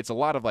it's a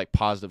lot of like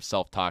positive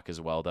self-talk as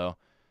well, though,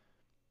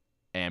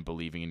 and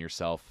believing in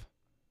yourself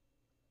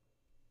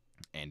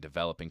and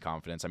developing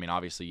confidence. I mean,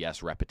 obviously,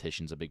 yes,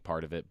 repetition's a big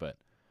part of it, but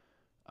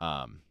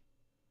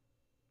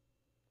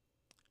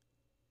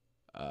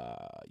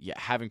yeah,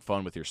 having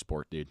fun with your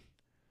sport, dude.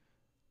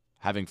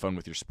 having fun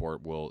with your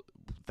sport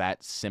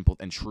that simple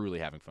and truly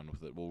having fun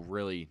with it will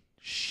really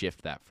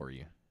shift that for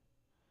you.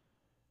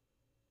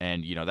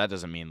 And, that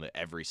doesn't mean that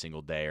every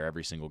single day or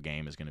every single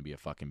game is going to be a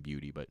fucking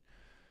beauty, but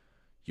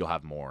you'll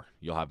have more.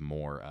 You'll have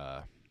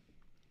more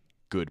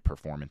good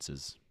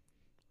performances.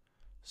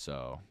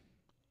 So,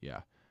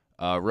 yeah.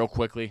 Real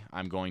quickly,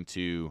 I'm going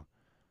to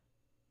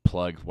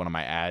plug one of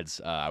my ads.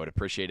 I would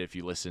appreciate it if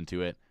you listen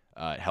to it.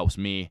 It helps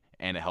me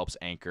and it helps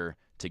Anchor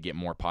to get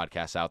more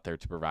podcasts out there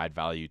to provide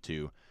value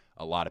to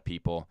a lot of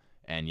people.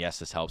 And yes,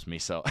 this helps me.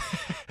 So,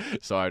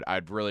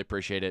 I'd really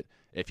appreciate it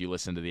if you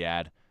listen to the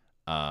ad.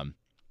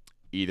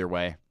 Either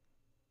way,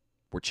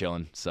 we're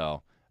chilling.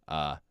 So,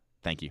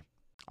 thank you.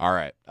 All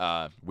right,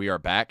 we are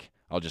back.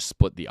 I'll just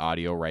split the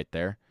audio right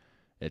there.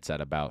 It's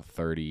at about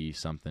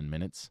 30-something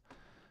minutes.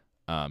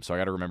 So I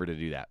got to remember to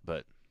do that.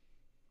 But,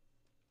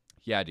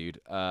 yeah, dude,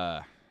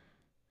 have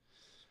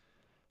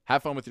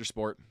fun with your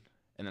sport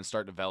and then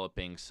start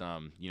developing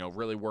some,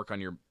 really work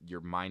on your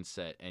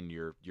mindset and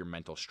your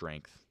mental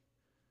strength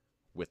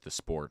with the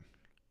sport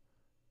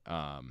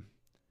and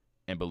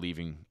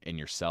believing in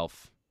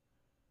yourself,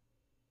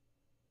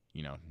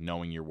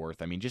 knowing your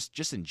worth. I mean,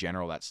 just in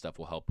general, that stuff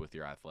will help with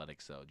your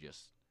athletics. So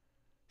just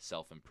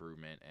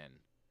self-improvement and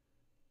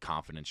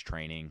confidence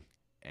training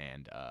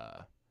and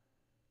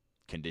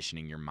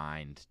conditioning your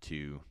mind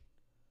to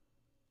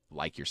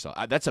like yourself.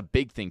 That's a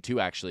big thing too,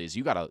 actually, is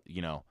you got to,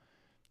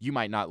 you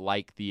might not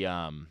like the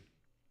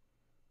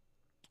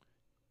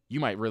you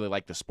might really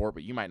like the sport,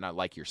 but you might not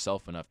like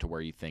yourself enough to where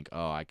you think,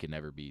 oh, I could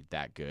never be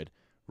that good.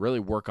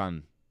 Really work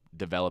on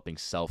developing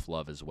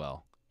self-love as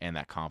well, and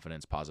that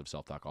confidence, positive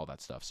self-talk, all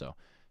that stuff. So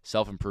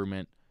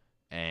self-improvement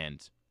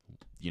and,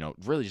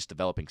 really just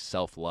developing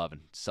self-love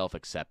and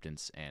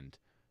self-acceptance and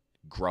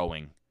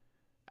growing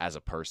as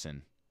a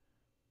person,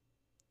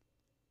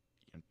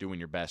 doing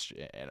your best.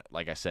 And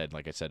like I said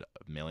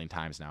a million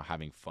times now,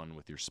 having fun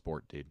with your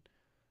sport, dude,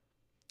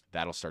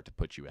 that'll start to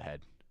put you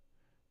ahead.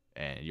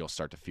 And you'll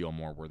start to feel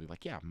more worthy.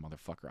 Like, yeah,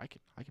 motherfucker, I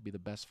could be the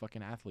best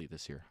fucking athlete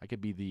this year. I could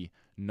be the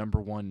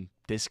 #1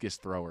 discus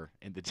thrower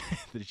in the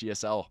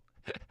GSL.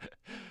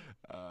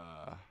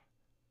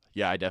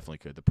 Yeah, I definitely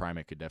could. The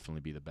Primate could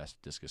definitely be the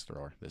best discus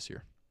thrower this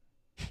year.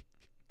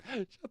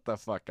 Shut the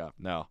fuck up.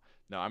 No,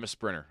 I'm a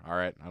sprinter, all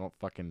right? I don't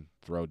fucking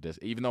throw disc.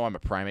 Even though I'm a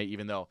Primate,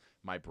 even though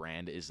my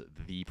brand is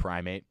the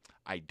Primate,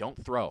 I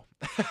don't throw.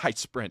 I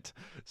sprint.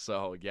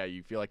 So, yeah,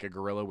 you feel like a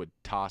gorilla would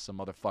toss a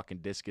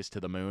motherfucking discus to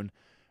the moon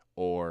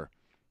or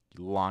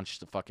launch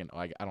the fucking –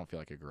 I don't feel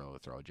like a gorilla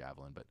would throw a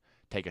javelin, but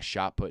take a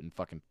shot put and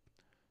fucking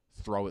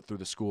throw it through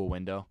the school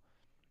window.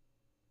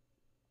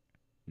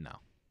 No,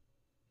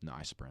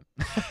 I sprint.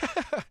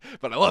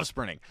 But I love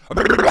sprinting. Oh,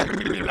 my God,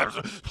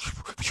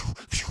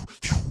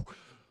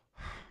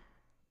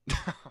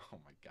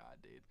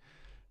 dude.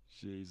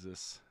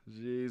 Jesus.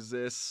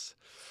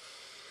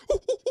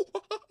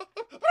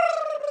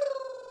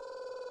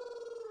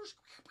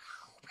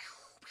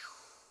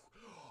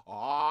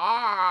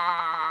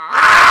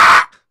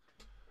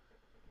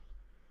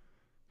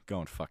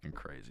 Going fucking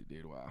crazy,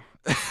 dude. Wow.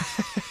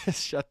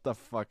 Shut the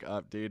fuck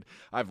up, dude.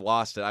 I've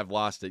lost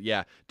it.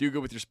 Yeah, do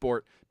good with your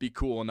sport. Be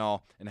cool and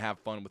all, and have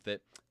fun with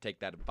it. Take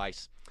that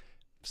advice.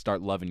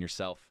 Start loving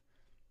yourself.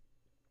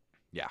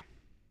 Yeah,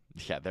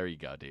 there you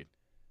go, dude.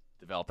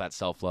 Develop that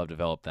self-love.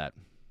 Develop that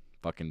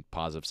fucking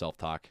positive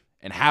self-talk.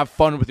 And have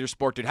fun with your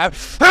sport, dude. Have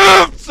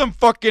some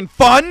fucking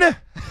fun.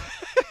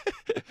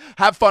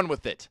 Have fun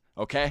with it,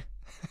 okay?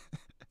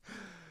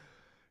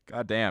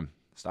 God damn.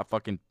 Stop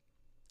fucking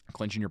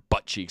clenching your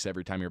butt cheeks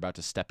every time you're about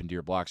to step into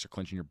your blocks or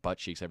clenching your butt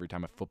cheeks every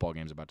time a football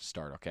game's about to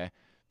start, okay?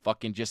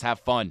 Fucking just have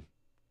fun.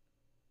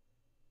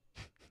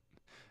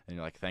 And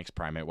you're like, thanks,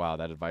 Primate. Wow,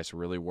 that advice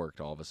really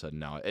worked all of a sudden.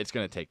 No, it's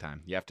going to take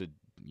time. You have to,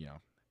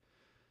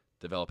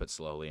 develop it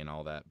slowly and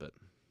all that, but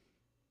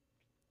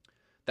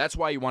that's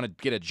why you want to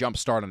get a jump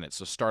start on it.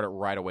 So start it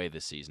right away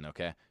this season,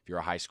 okay? If you're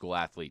a high school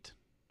athlete,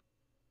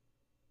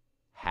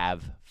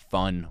 have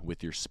fun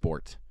with your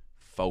sport.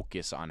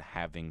 Focus on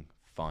having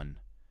fun.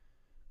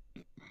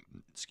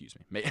 Excuse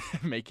me.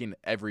 Making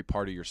every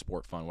part of your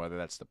sport fun, whether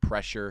that's the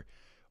pressure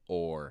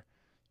or,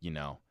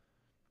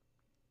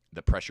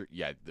 the pressure.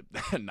 Yeah,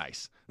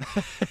 nice.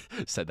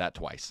 Said that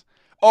twice.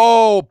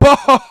 Oh,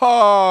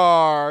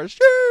 bars!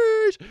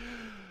 Sheesh!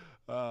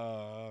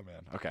 Oh,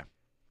 man. Okay.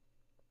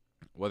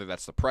 Whether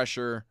that's the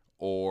pressure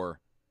or,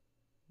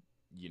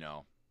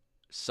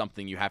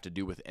 something you have to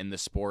do within the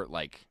sport,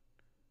 like,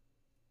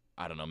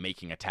 I don't know,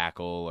 making a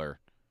tackle or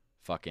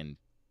fucking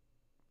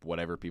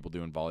whatever people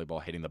do in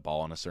volleyball, hitting the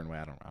ball in a certain way.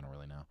 I don't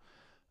really know.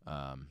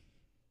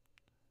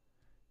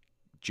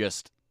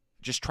 Just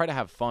try to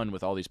have fun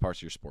with all these parts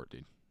of your sport,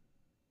 dude.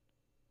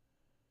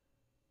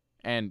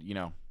 And,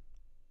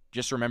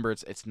 just remember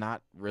it's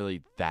not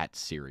really that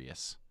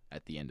serious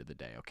at the end of the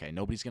day, okay?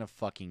 Nobody's going to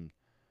fucking,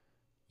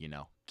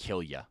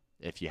 kill you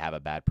if you have a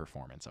bad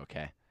performance,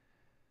 okay?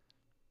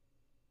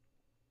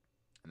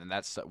 And then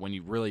that's when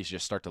you really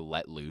just start to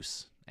let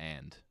loose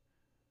and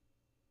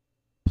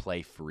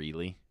play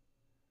freely.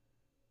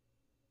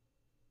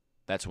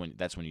 that's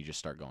when you just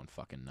start going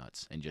fucking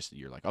nuts, and just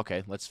you're like,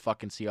 okay, let's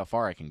fucking see how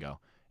far I can go,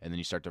 and then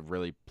you start to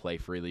really play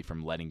freely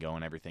from letting go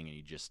and everything, and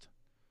you just,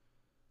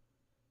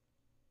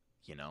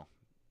 you know,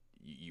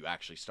 you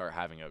actually start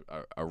having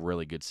a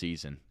really good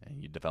season,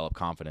 and you develop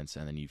confidence,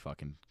 and then you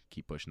fucking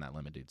keep pushing that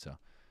limit, dude. So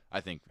I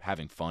think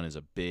having fun is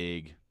a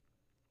big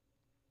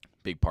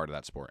part of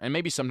that sport, and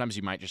maybe sometimes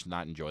you might just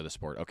not enjoy the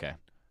sport. Okay,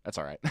 that's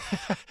all right.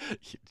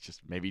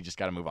 Maybe you just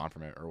got to move on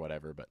from it or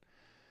whatever. But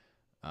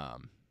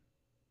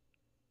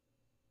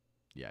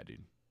yeah,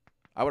 dude.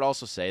 I would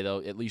also say,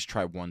 though, at least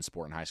try one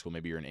sport in high school.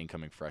 Maybe you're an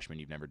incoming freshman.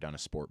 You've never done a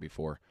sport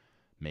before.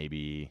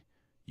 Maybe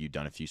you've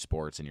done a few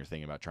sports and you're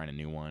thinking about trying a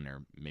new one,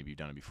 or maybe you've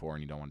done it before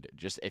and you don't want to.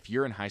 Just if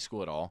you're in high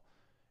school at all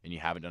and you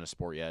haven't done a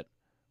sport yet,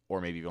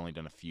 or maybe you've only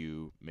done a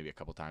few, maybe a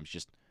couple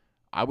times,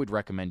 I would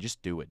recommend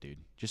just do it, dude.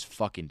 Just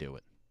fucking do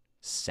it.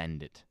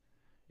 Send it.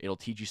 It'll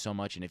teach you so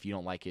much, and if you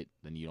don't like it,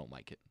 then you don't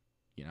like it.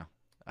 You know?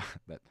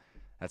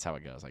 That's how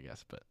it goes, I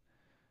guess. But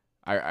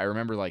I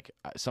remember, like,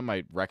 something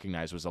I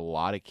recognized was a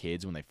lot of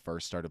kids when they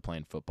first started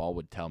playing football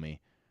would tell me,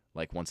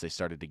 like, once they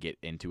started to get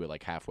into it,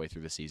 like, halfway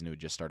through the season, who had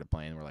just started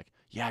playing, we're like,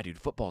 yeah, dude,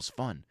 football's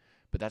fun.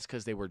 But that's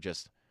because they were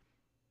just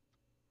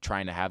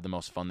trying to have the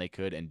most fun they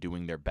could and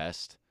doing their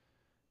best,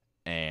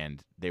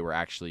 and they were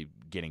actually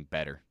getting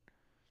better,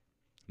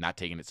 not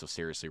taking it so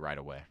seriously right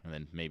away. And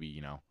then maybe,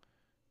 you know,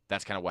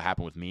 that's kind of what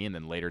happened with me, and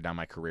then later down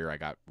my career, I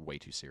got way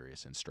too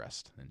serious and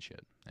stressed and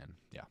shit. And,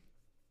 yeah,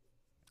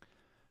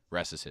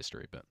 rest is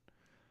history, but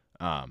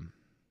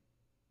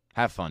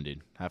have fun,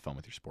 dude. Have fun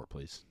with your sport,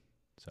 please.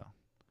 So,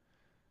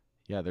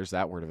 yeah, there's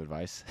that word of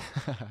advice.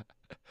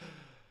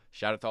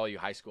 Shout out to all you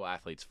high school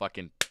athletes.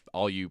 Fucking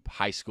all you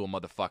high school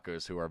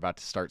motherfuckers who are about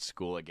to start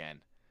school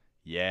again.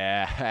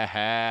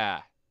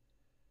 Yeah.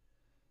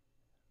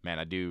 Man,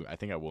 I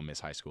think I will miss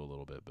high school a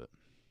little bit, but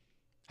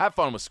have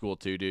fun with school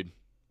too, dude.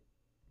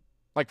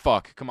 Like,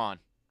 fuck, come on.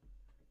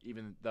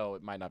 Even though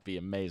it might not be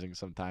amazing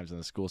sometimes, and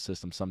the school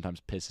system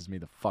sometimes pisses me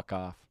the fuck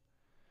off.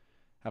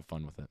 Have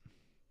fun with it.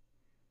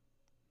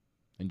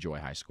 Enjoy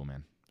high school,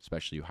 man.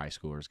 Especially you high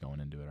schoolers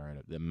going into it, all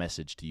right? The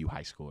message to you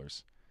high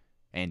schoolers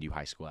and you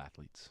high school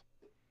athletes.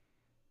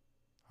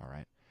 All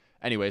right.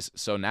 Anyways,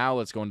 so now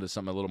let's go into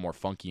something a little more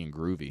funky and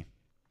groovy.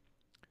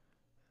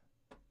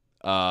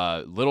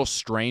 Little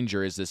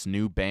Stranger is this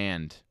new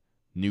band,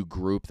 new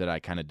group that I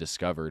kind of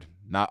discovered.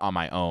 Not on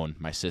my own.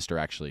 My sister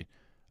actually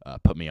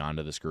put me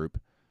onto this group.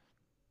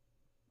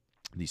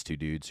 These two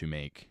dudes who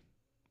make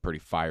pretty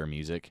fire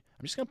music.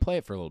 I'm just going to play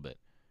it for a little bit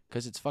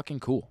because it's fucking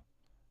cool.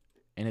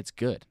 And it's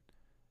good.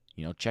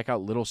 You know, check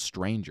out Little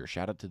Stranger.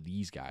 Shout out to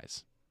these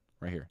guys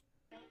right here.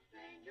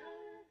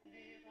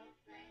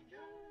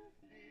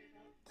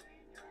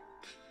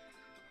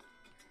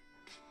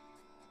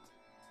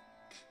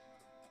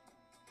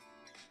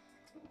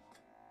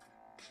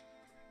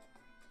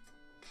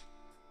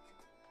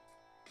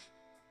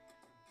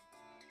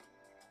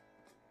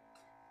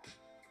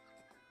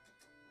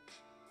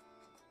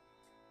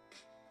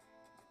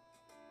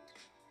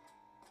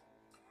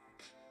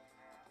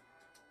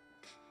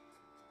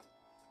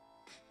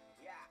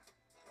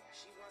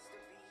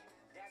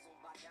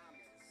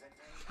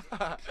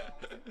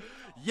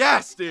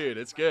 Yes, dude.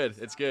 It's good.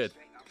 It's good.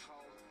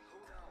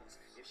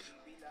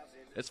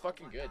 It's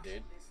fucking good,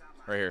 dude.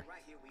 Right here.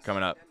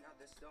 Coming up.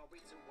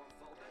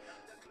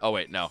 Oh,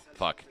 wait. No.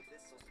 Fuck.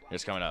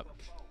 It's coming up.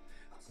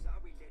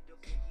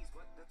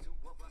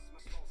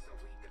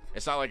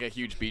 It's not like a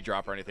huge beat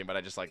drop or anything, but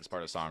I just like this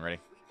part of the song. Ready?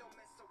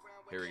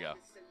 Here we go.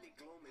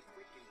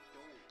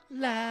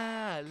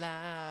 La,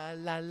 la,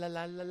 la, la,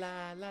 la,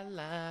 la, la,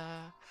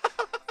 la.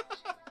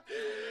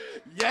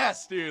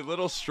 Yes, dude.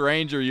 Little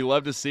Stranger. You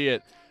love to see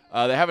it.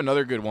 They have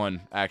another good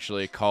one,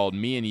 actually, called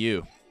Me and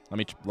You. Let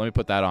me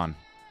put that on.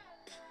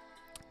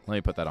 Let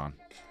me put that on.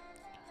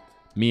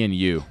 Me and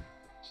You.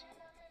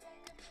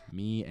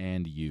 Me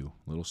and You.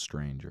 Little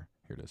Stranger.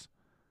 Here it is.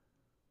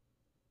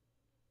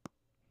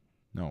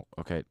 No,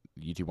 okay.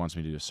 YouTube wants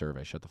me to do a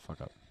survey. Shut the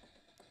fuck up.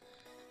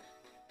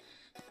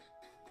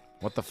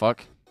 What the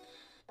fuck?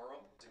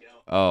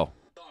 Oh.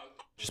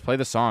 Just play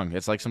the song.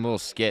 It's like some little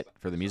skit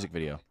for the music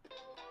video.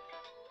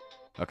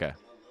 Okay.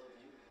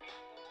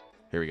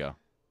 Here we go.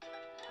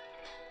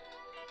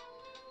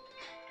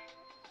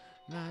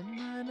 Na,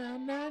 na, na,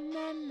 na,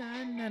 na,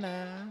 na, na,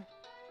 na.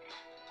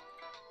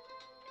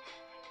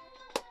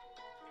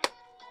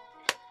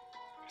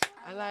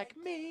 I like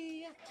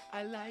me,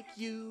 I like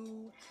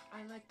you,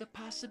 I like the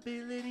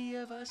possibility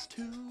of us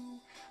two.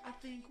 I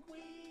think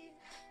we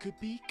could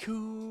be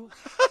cool.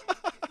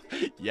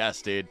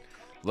 Yes, dude.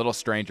 Little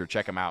Stranger,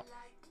 check them out.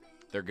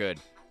 They're good.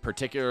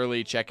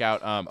 Particularly check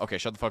out, okay,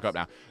 shut the fuck up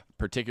now.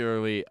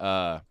 Particularly,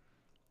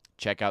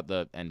 check out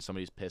and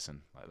somebody's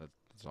pissing.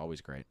 That's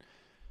always great.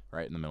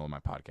 Right in the middle of my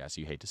podcast.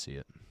 You hate to see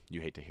it. You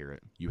hate to hear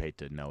it. You hate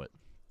to know it.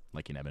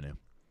 Like you never knew.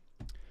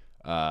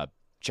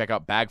 Check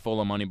out Bag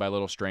Full of Money by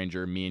Little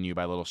Stranger, Me and You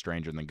by Little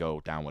Stranger, and then go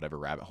down whatever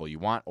rabbit hole you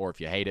want. Or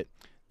if you hate it,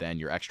 then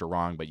you're extra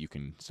wrong, but you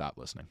can stop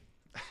listening.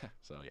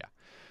 So, yeah.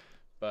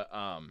 But,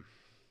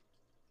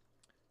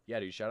 yeah,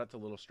 dude, shout out to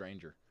Little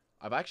Stranger.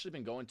 I've actually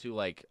been going to,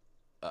 like,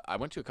 I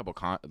went to a couple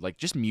like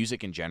just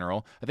music in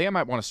general. I think I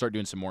might want to start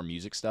doing some more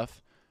music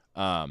stuff.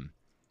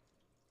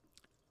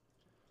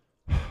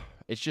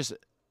 It's just,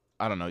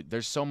 I don't know.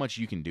 There's so much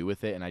you can do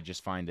with it, and I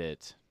just find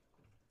it's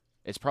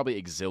probably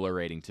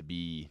exhilarating to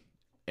be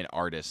an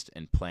artist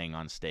and playing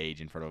on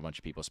stage in front of a bunch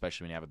of people,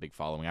 especially when you have a big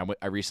following.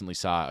 I recently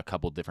saw a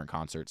couple different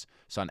concerts.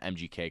 Saw an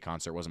MGK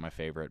concert, wasn't my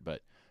favorite,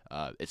 but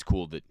it's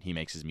cool that he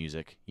makes his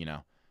music, you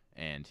know,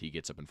 and he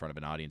gets up in front of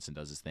an audience and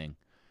does his thing.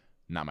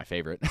 Not my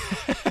favorite,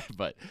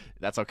 but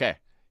that's okay,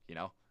 you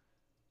know.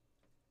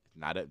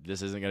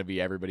 This isn't going to be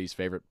everybody's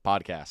favorite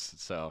podcast,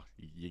 so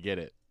you get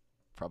it.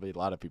 Probably a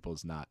lot of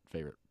people's not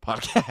favorite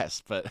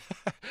podcast, but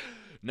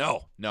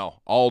no,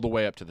 all the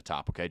way up to the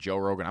top, okay? Joe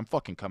Rogan, I'm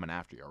fucking coming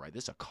after you, all right?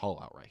 This is a call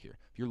out right here.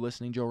 If you're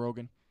listening, Joe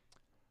Rogan,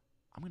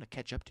 I'm going to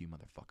catch up to you,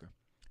 motherfucker,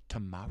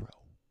 tomorrow.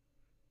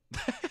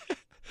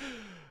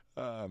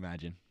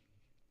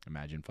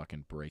 Imagine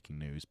fucking breaking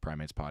news.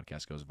 Primate's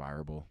podcast goes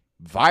viral.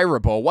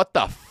 Viral? What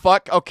the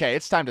fuck? Okay,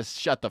 it's time to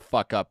shut the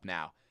fuck up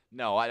now.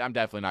 No, I'm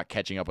definitely not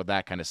catching up with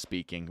that kind of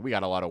speaking. We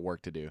got a lot of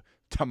work to do.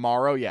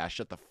 Tomorrow? Yeah,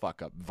 shut the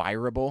fuck up.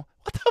 Viral?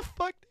 What the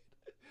fuck,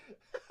 dude?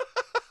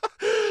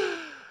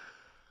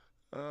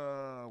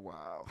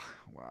 Wow.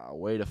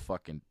 Way to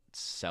fucking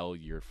sell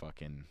your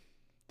fucking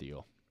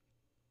deal.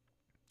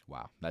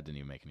 Wow, that didn't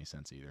even make any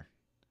sense either.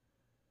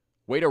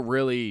 Way to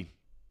really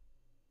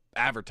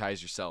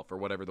advertise yourself or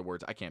whatever the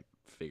words. I can't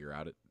figure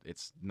out it.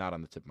 It's not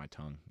on the tip of my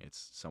tongue.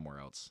 It's somewhere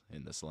else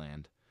in this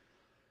land.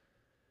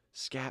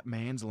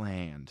 Scatman's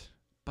land.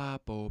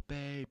 Boppo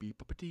baby.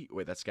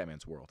 Wait, that's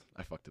Scatman's world.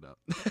 I fucked it up.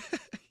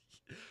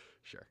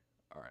 Sure.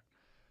 All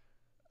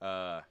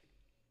right.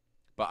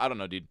 But I don't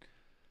know, dude.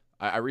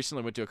 I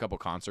recently went to a couple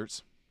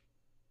concerts,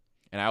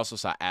 and I also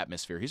saw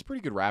Atmosphere. He's a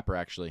pretty good rapper,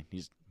 actually.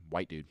 He's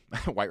white dude.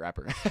 White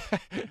rapper.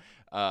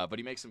 But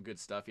he makes some good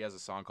stuff. He has a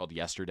song called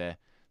Yesterday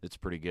that's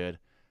pretty good.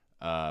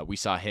 We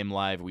saw him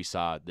live. We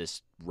saw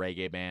this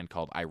reggae band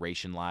called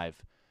Iration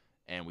live.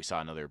 And we saw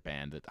another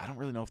band that I don't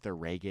really know if they're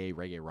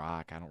reggae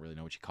rock. I don't really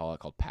know what you call it,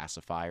 called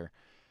Pacifier.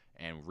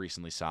 And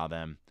recently saw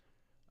them.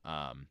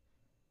 That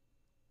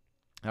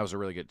was a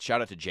really good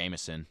shout out to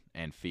Jameson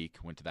and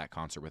Feek. Went to that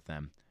concert with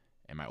them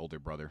and my older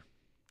brother.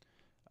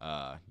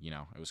 You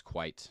know, it was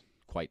quite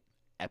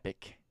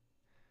epic.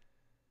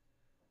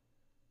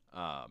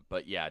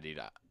 But yeah, dude,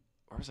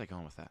 where was I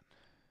going with that?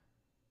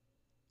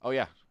 Oh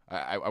yeah,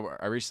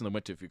 I recently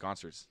went to a few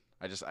concerts.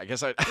 I guess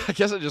I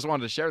just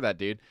wanted to share that,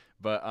 dude.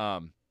 But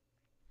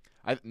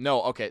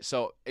okay,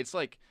 so it's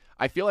like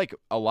I feel like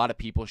a lot of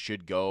people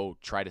should go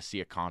try to see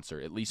a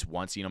concert at least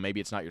once. You know, maybe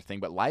it's not your thing,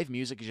 but live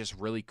music is just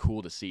really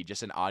cool to see.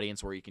 Just an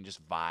audience where you can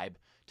just vibe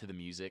to the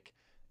music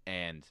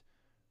and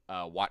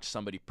watch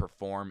somebody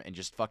perform and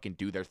just fucking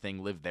do their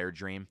thing, live their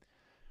dream.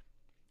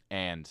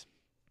 And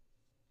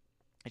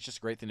it's just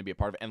a great thing to be a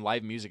part of. And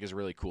live music is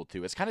really cool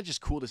too. It's kind of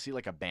just cool to see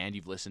like a band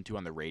you've listened to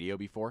on the radio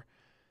before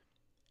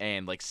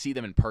and like see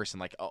them in person.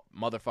 Like, oh,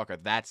 motherfucker,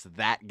 that's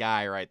that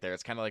guy right there.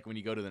 It's kind of like when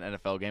you go to an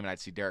NFL game and I'd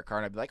see Derek Carr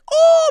and I'd be like,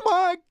 oh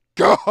my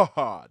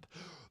God,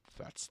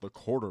 that's the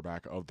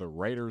quarterback of the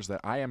Raiders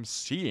that I am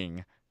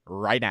seeing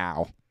right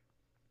now.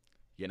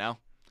 You know?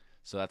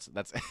 So that's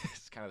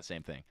it's kind of the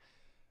same thing.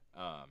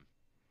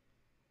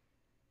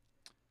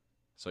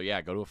 So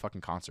yeah, go to a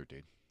fucking concert,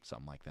 dude.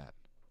 Something like that.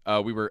 I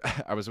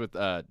was with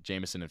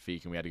Jameson and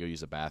Feek, and we had to go use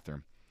the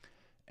bathroom,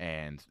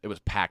 and it was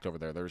packed over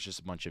there. There was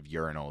just a bunch of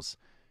urinals,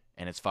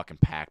 and it's fucking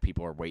packed.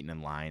 People are waiting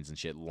in lines and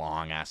shit,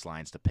 long ass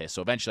lines to piss.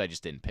 So eventually, I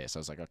just didn't piss. I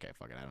was like, okay,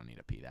 fuck it, I don't need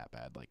to pee that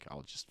bad. Like,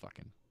 I'll just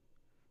fucking,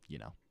 you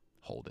know,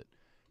 hold it.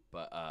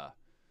 But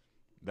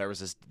there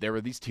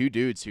were these two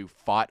dudes who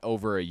fought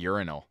over a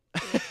urinal.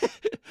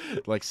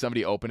 Like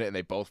somebody opened it and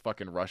they both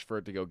fucking rushed for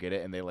it to go get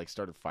it, and they like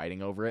started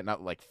fighting over it.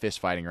 Not like fist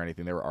fighting or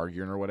anything. They were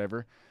arguing or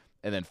whatever.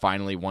 And then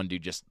finally one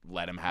dude just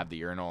let him have the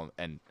urinal,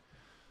 and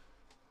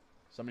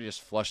somebody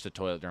just flushed the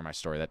toilet during my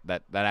story.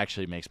 That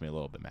actually makes me a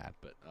little bit mad.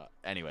 But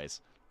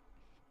anyways,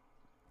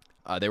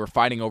 they were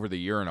fighting over the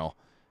urinal,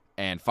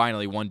 and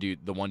finally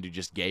the one dude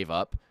just gave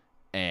up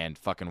and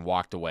fucking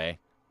walked away.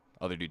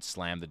 Other dude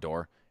slammed the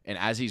door, and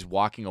as he's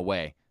walking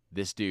away,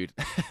 this dude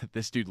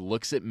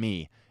looks at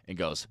me and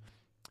goes,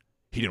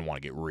 he didn't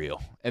want to get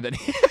real. And then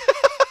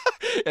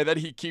and then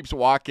he keeps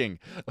walking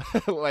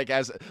like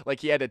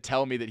he had to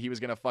tell me that he was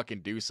going to fucking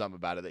do something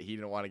about it, that he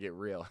didn't want to get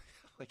real.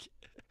 Like,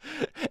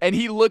 and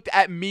he looked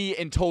at me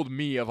and told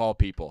me, of all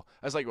people.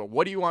 I was like, well,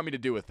 what do you want me to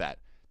do with that?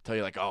 Tell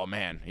you like, oh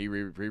man, he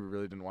really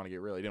didn't want to get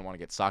real. He didn't want to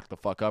get socked the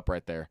fuck up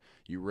right there.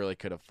 You really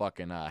could have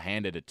fucking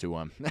handed it to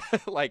him.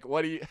 Like,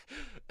 what do you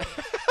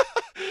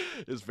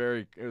It was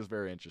very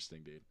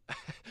interesting, dude.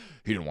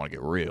 He didn't want to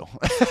get real.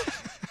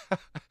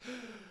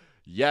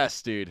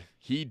 Yes, dude.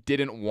 He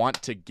didn't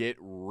want to get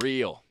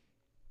real.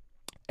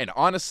 And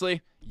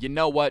honestly, you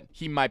know what?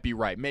 He might be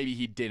right. Maybe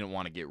he didn't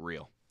want to get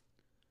real.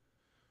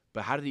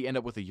 But how did he end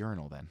up with a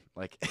urinal then?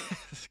 Like,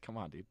 come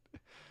on, dude.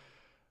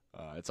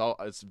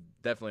 It's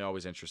definitely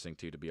always interesting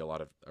too to be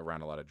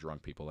around a lot of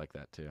drunk people like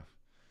that too.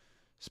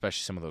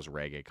 Especially some of those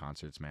reggae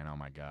concerts, man. Oh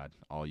my God.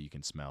 All you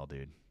can smell,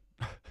 dude.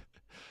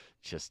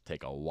 Just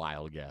take a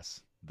wild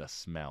guess. the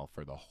smell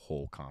for the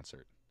whole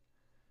concert.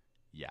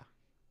 Yeah,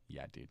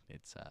 dude.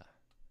 It's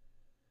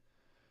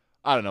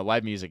I don't know.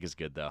 Live music is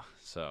good though.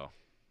 So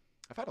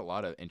I've had a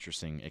lot of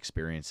interesting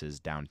experiences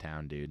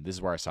downtown, dude. This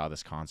is where I saw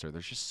this concert.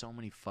 There's just so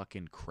many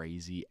fucking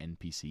crazy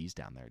NPCs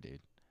down there, dude.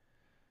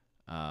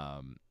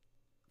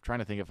 Trying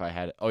to think if I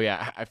had. Oh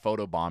yeah, I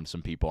photobombed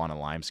some people on a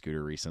Lime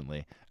scooter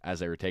recently as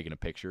they were taking a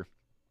picture.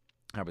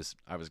 I was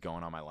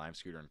going on my Lime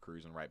scooter and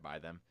cruising right by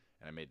them,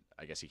 and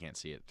I guess you can't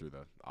see it through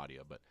the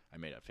audio, but I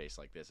made a face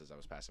like this as I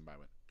was passing by,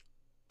 went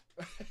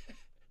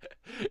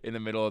in the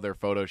middle of their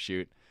photo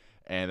shoot.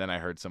 And then I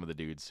heard some of the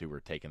dudes who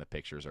were taking the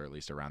pictures, or at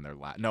least around their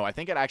No, I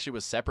think it actually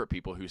was separate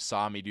people who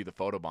saw me do the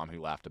photobomb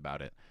who laughed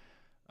about it.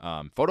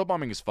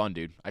 Photobombing is fun,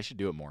 dude. I should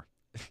do it more.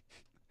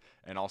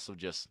 And also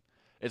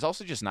it's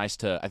also just nice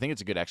I think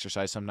it's a good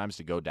exercise sometimes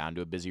to go down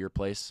to a busier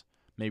place,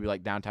 maybe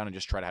like downtown, and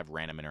just try to have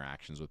random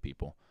interactions with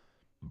people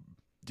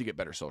to get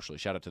better socially.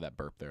 Shout out to that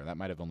burp there. That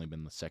might have only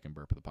been the second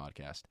burp of the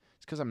podcast.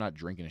 It's because I'm not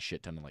drinking a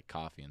shit ton of like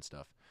coffee and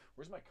stuff.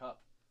 Where's my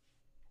cup?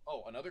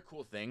 Oh, another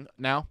cool thing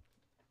now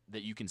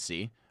that you can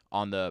see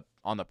on the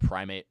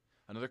Primate.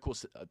 Another cool.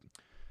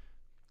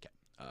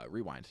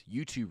 Rewind.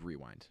 YouTube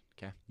rewind.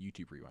 Okay,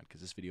 YouTube rewind,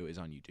 because this video is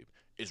on YouTube.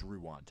 It's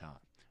rewind time.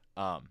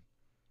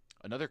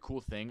 Another cool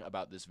thing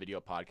about this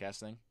video podcast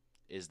thing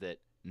is that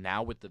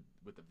now with the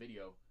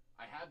video,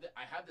 I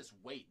have this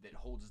weight that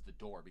holds the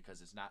door,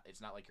 because it's not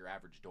like your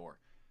average door.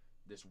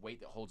 This weight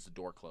that holds the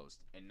door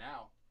closed, and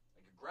now I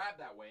can grab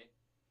that weight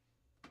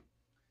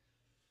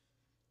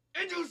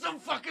and do some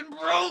fucking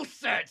bro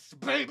sets,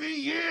 baby.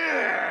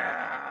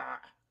 Yeah.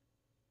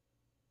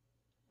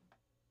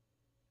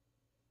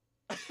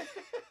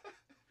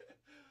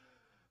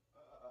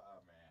 Oh,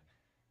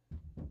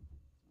 man.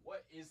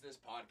 What is this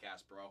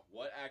podcast, bro?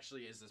 What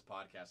actually is this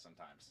podcast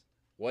sometimes?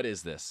 What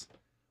is this?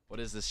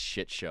 What is this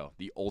shit show?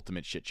 The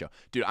ultimate shit show.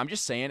 Dude, I'm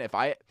just saying,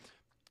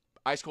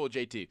 Ice Cold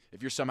JT,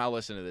 if you're somehow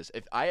listening to this,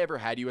 if I ever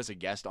had you as a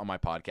guest on my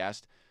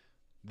podcast,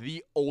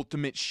 the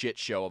ultimate shit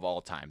show of all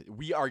time.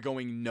 We are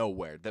going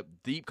nowhere. The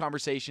deep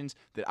conversations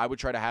that I would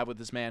try to have with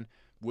this man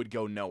would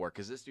go nowhere,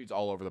 because this dude's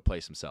all over the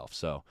place himself.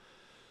 So...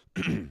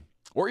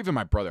 Or even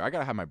my brother. I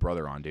gotta have my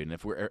brother on, dude. And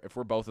if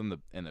we're both in the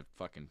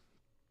fucking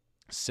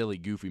silly,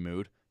 goofy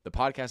mood, the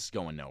podcast is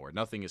going nowhere.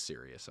 Nothing is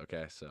serious,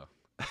 okay? So,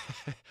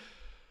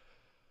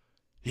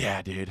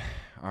 yeah, dude.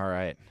 All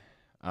right.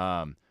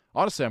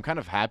 Honestly, I'm kind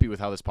of happy with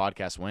how this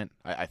podcast went.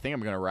 I think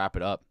I'm gonna wrap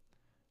it up.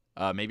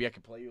 Maybe I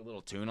could play you a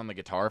little tune on the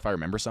guitar if I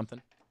remember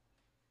something.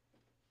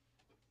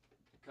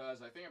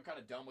 Because I think I'm kind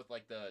of done with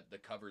like the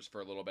covers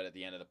for a little bit at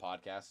the end of the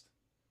podcast.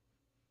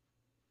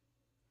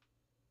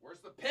 Where's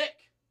the pick?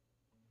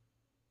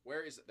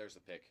 Where is it? There's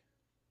the pick.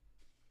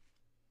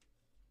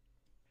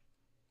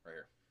 Right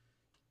here.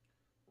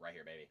 Right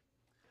here, baby.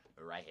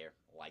 Right here.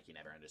 Like you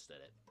never understood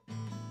it.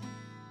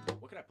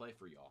 What could I play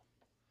for y'all?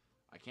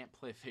 I can't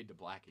play Fade to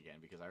Black again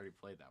because I already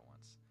played that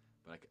once.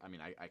 But I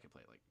could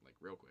play it like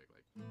real quick.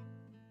 Like.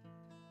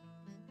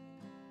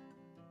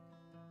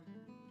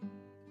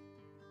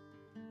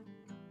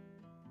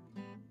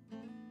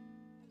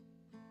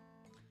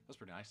 That's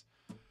pretty nice.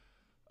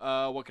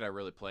 What could I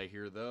really play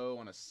here, though?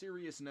 On a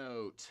serious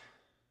note.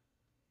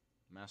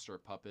 Master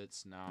of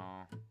Puppets,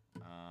 no.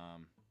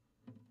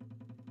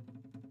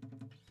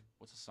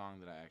 What's a song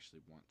that I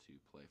actually want to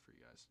play for you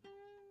guys?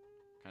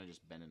 Kind of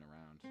just bending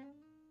around.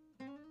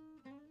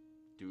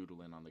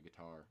 Doodling on the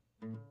guitar.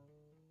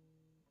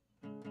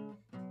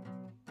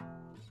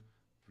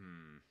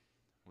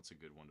 What's a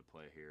good one to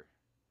play here?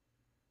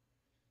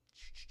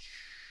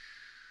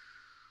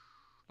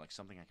 Like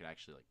something I could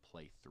actually like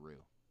play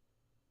through.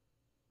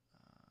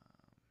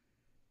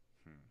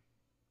 Let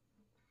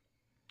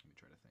me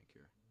try to think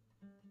here.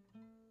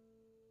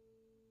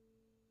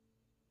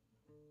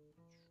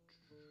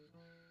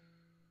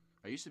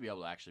 I used to be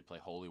able to actually play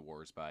Holy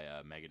Wars by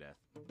Megadeth.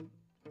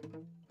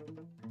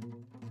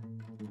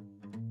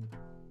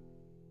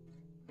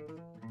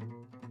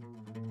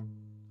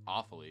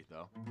 Awfully,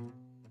 though.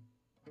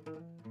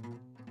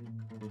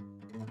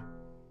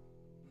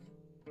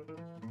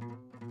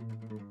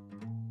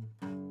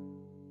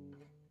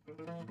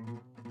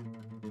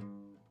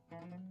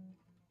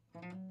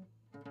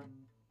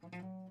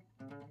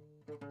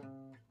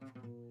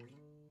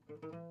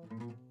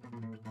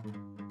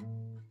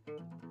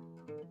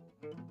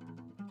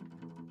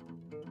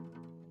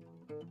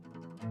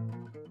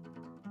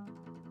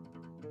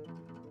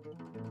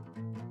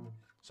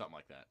 Something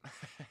like that.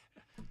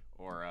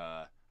 Or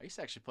I used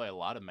to actually play a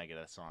lot of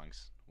Megadeth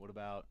songs. What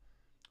about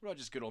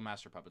just good old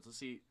Master Puppets? Let's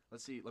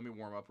see. Let me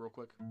warm up real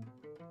quick.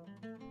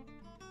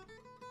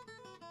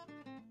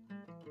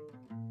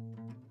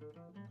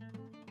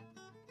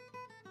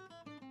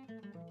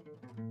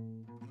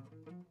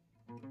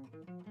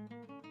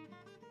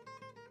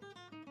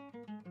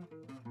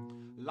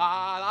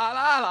 La la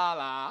la la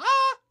la.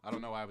 I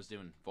don't know why I was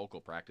doing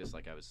vocal practice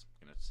like I was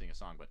gonna sing a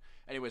song, but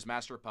anyways,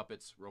 Master of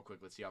Puppets, real quick.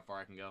 Let's see how far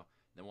I can go.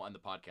 Then we'll end the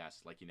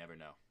podcast like you never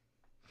know.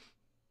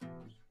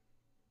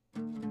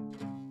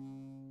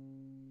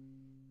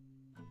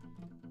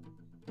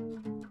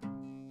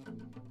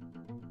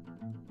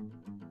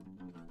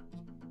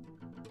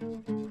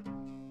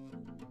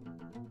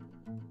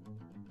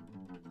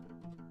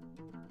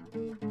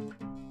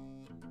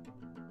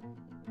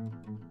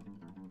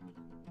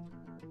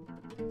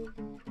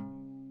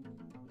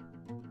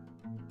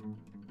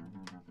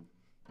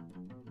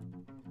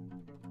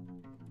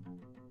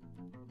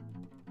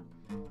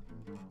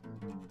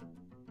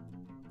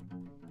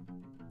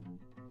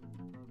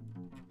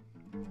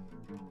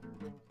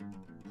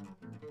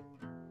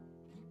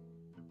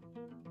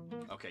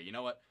 Okay, you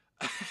know what?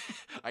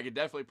 I could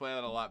definitely play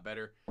that a lot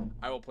better.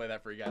 I will play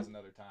that for you guys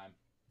another time.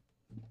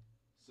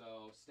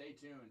 So stay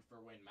tuned for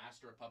when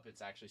Master of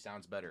Puppets actually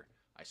sounds better.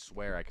 I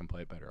swear I can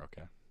play it better,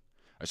 okay?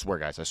 I swear,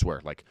 guys, I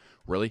swear. Like,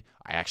 really?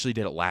 I actually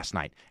did it last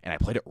night, and I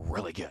played it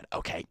really good,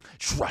 okay?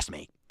 Trust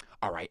me.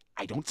 All right,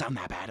 I don't sound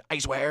that bad, I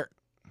swear.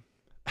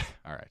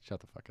 All right, shut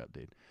the fuck up,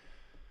 dude.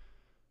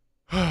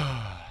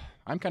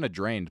 I'm kind of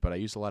drained, but I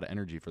used a lot of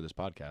energy for this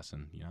podcast,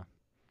 and, you know,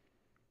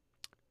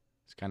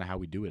 it's kind of how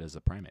we do it as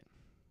a primate.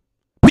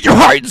 Put your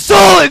heart and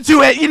soul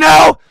into it, you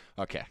know?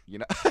 Okay, you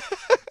know.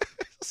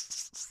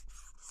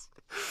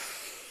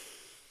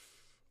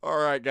 All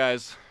right,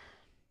 guys.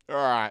 All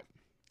right.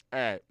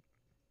 Hey.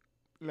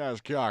 Nice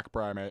cock,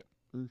 primate.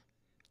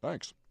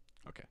 Thanks.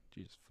 Okay.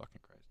 Jesus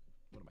fucking Christ.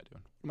 What am I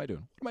doing? What am I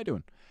doing? What am I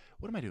doing?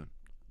 What am I doing?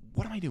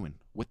 What am I doing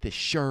with this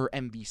Shure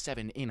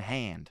MV7 in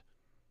hand?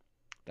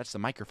 That's the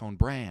microphone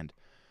brand.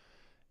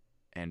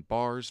 And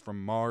bars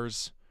from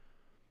Mars.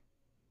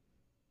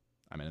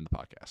 I'm in the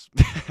podcast.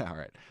 All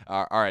right.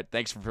 All right.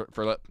 Thanks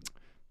for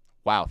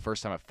wow,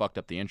 first time I fucked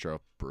up the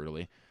intro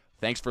brutally.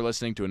 Thanks for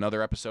listening to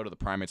another episode of the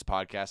Primates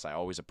podcast. I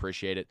always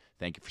appreciate it.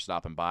 Thank you for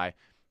stopping by.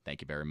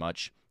 Thank you very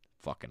much.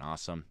 Fucking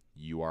awesome.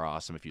 You are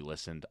awesome if you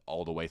listened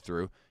all the way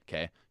through.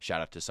 Okay.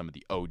 Shout out to some of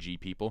the OG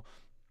people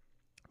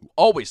who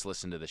always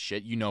listen to this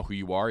shit. You know who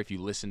you are if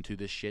you listen to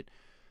this shit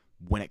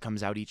when it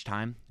comes out each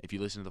time. If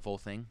you listen to the full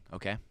thing.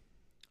 Okay. I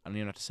don't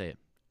even have to say it.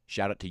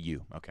 Shout out to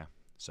you. Okay.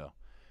 So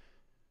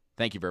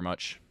thank you very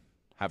much.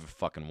 Have a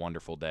fucking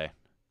wonderful day.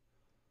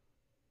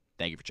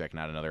 Thank you for checking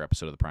out another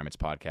episode of the Primates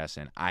podcast,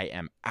 and I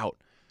am out.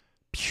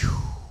 Pew.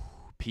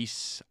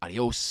 Peace.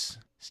 Adios.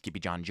 Skippy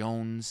John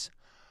Jones.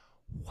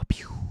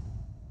 Whoop-pew.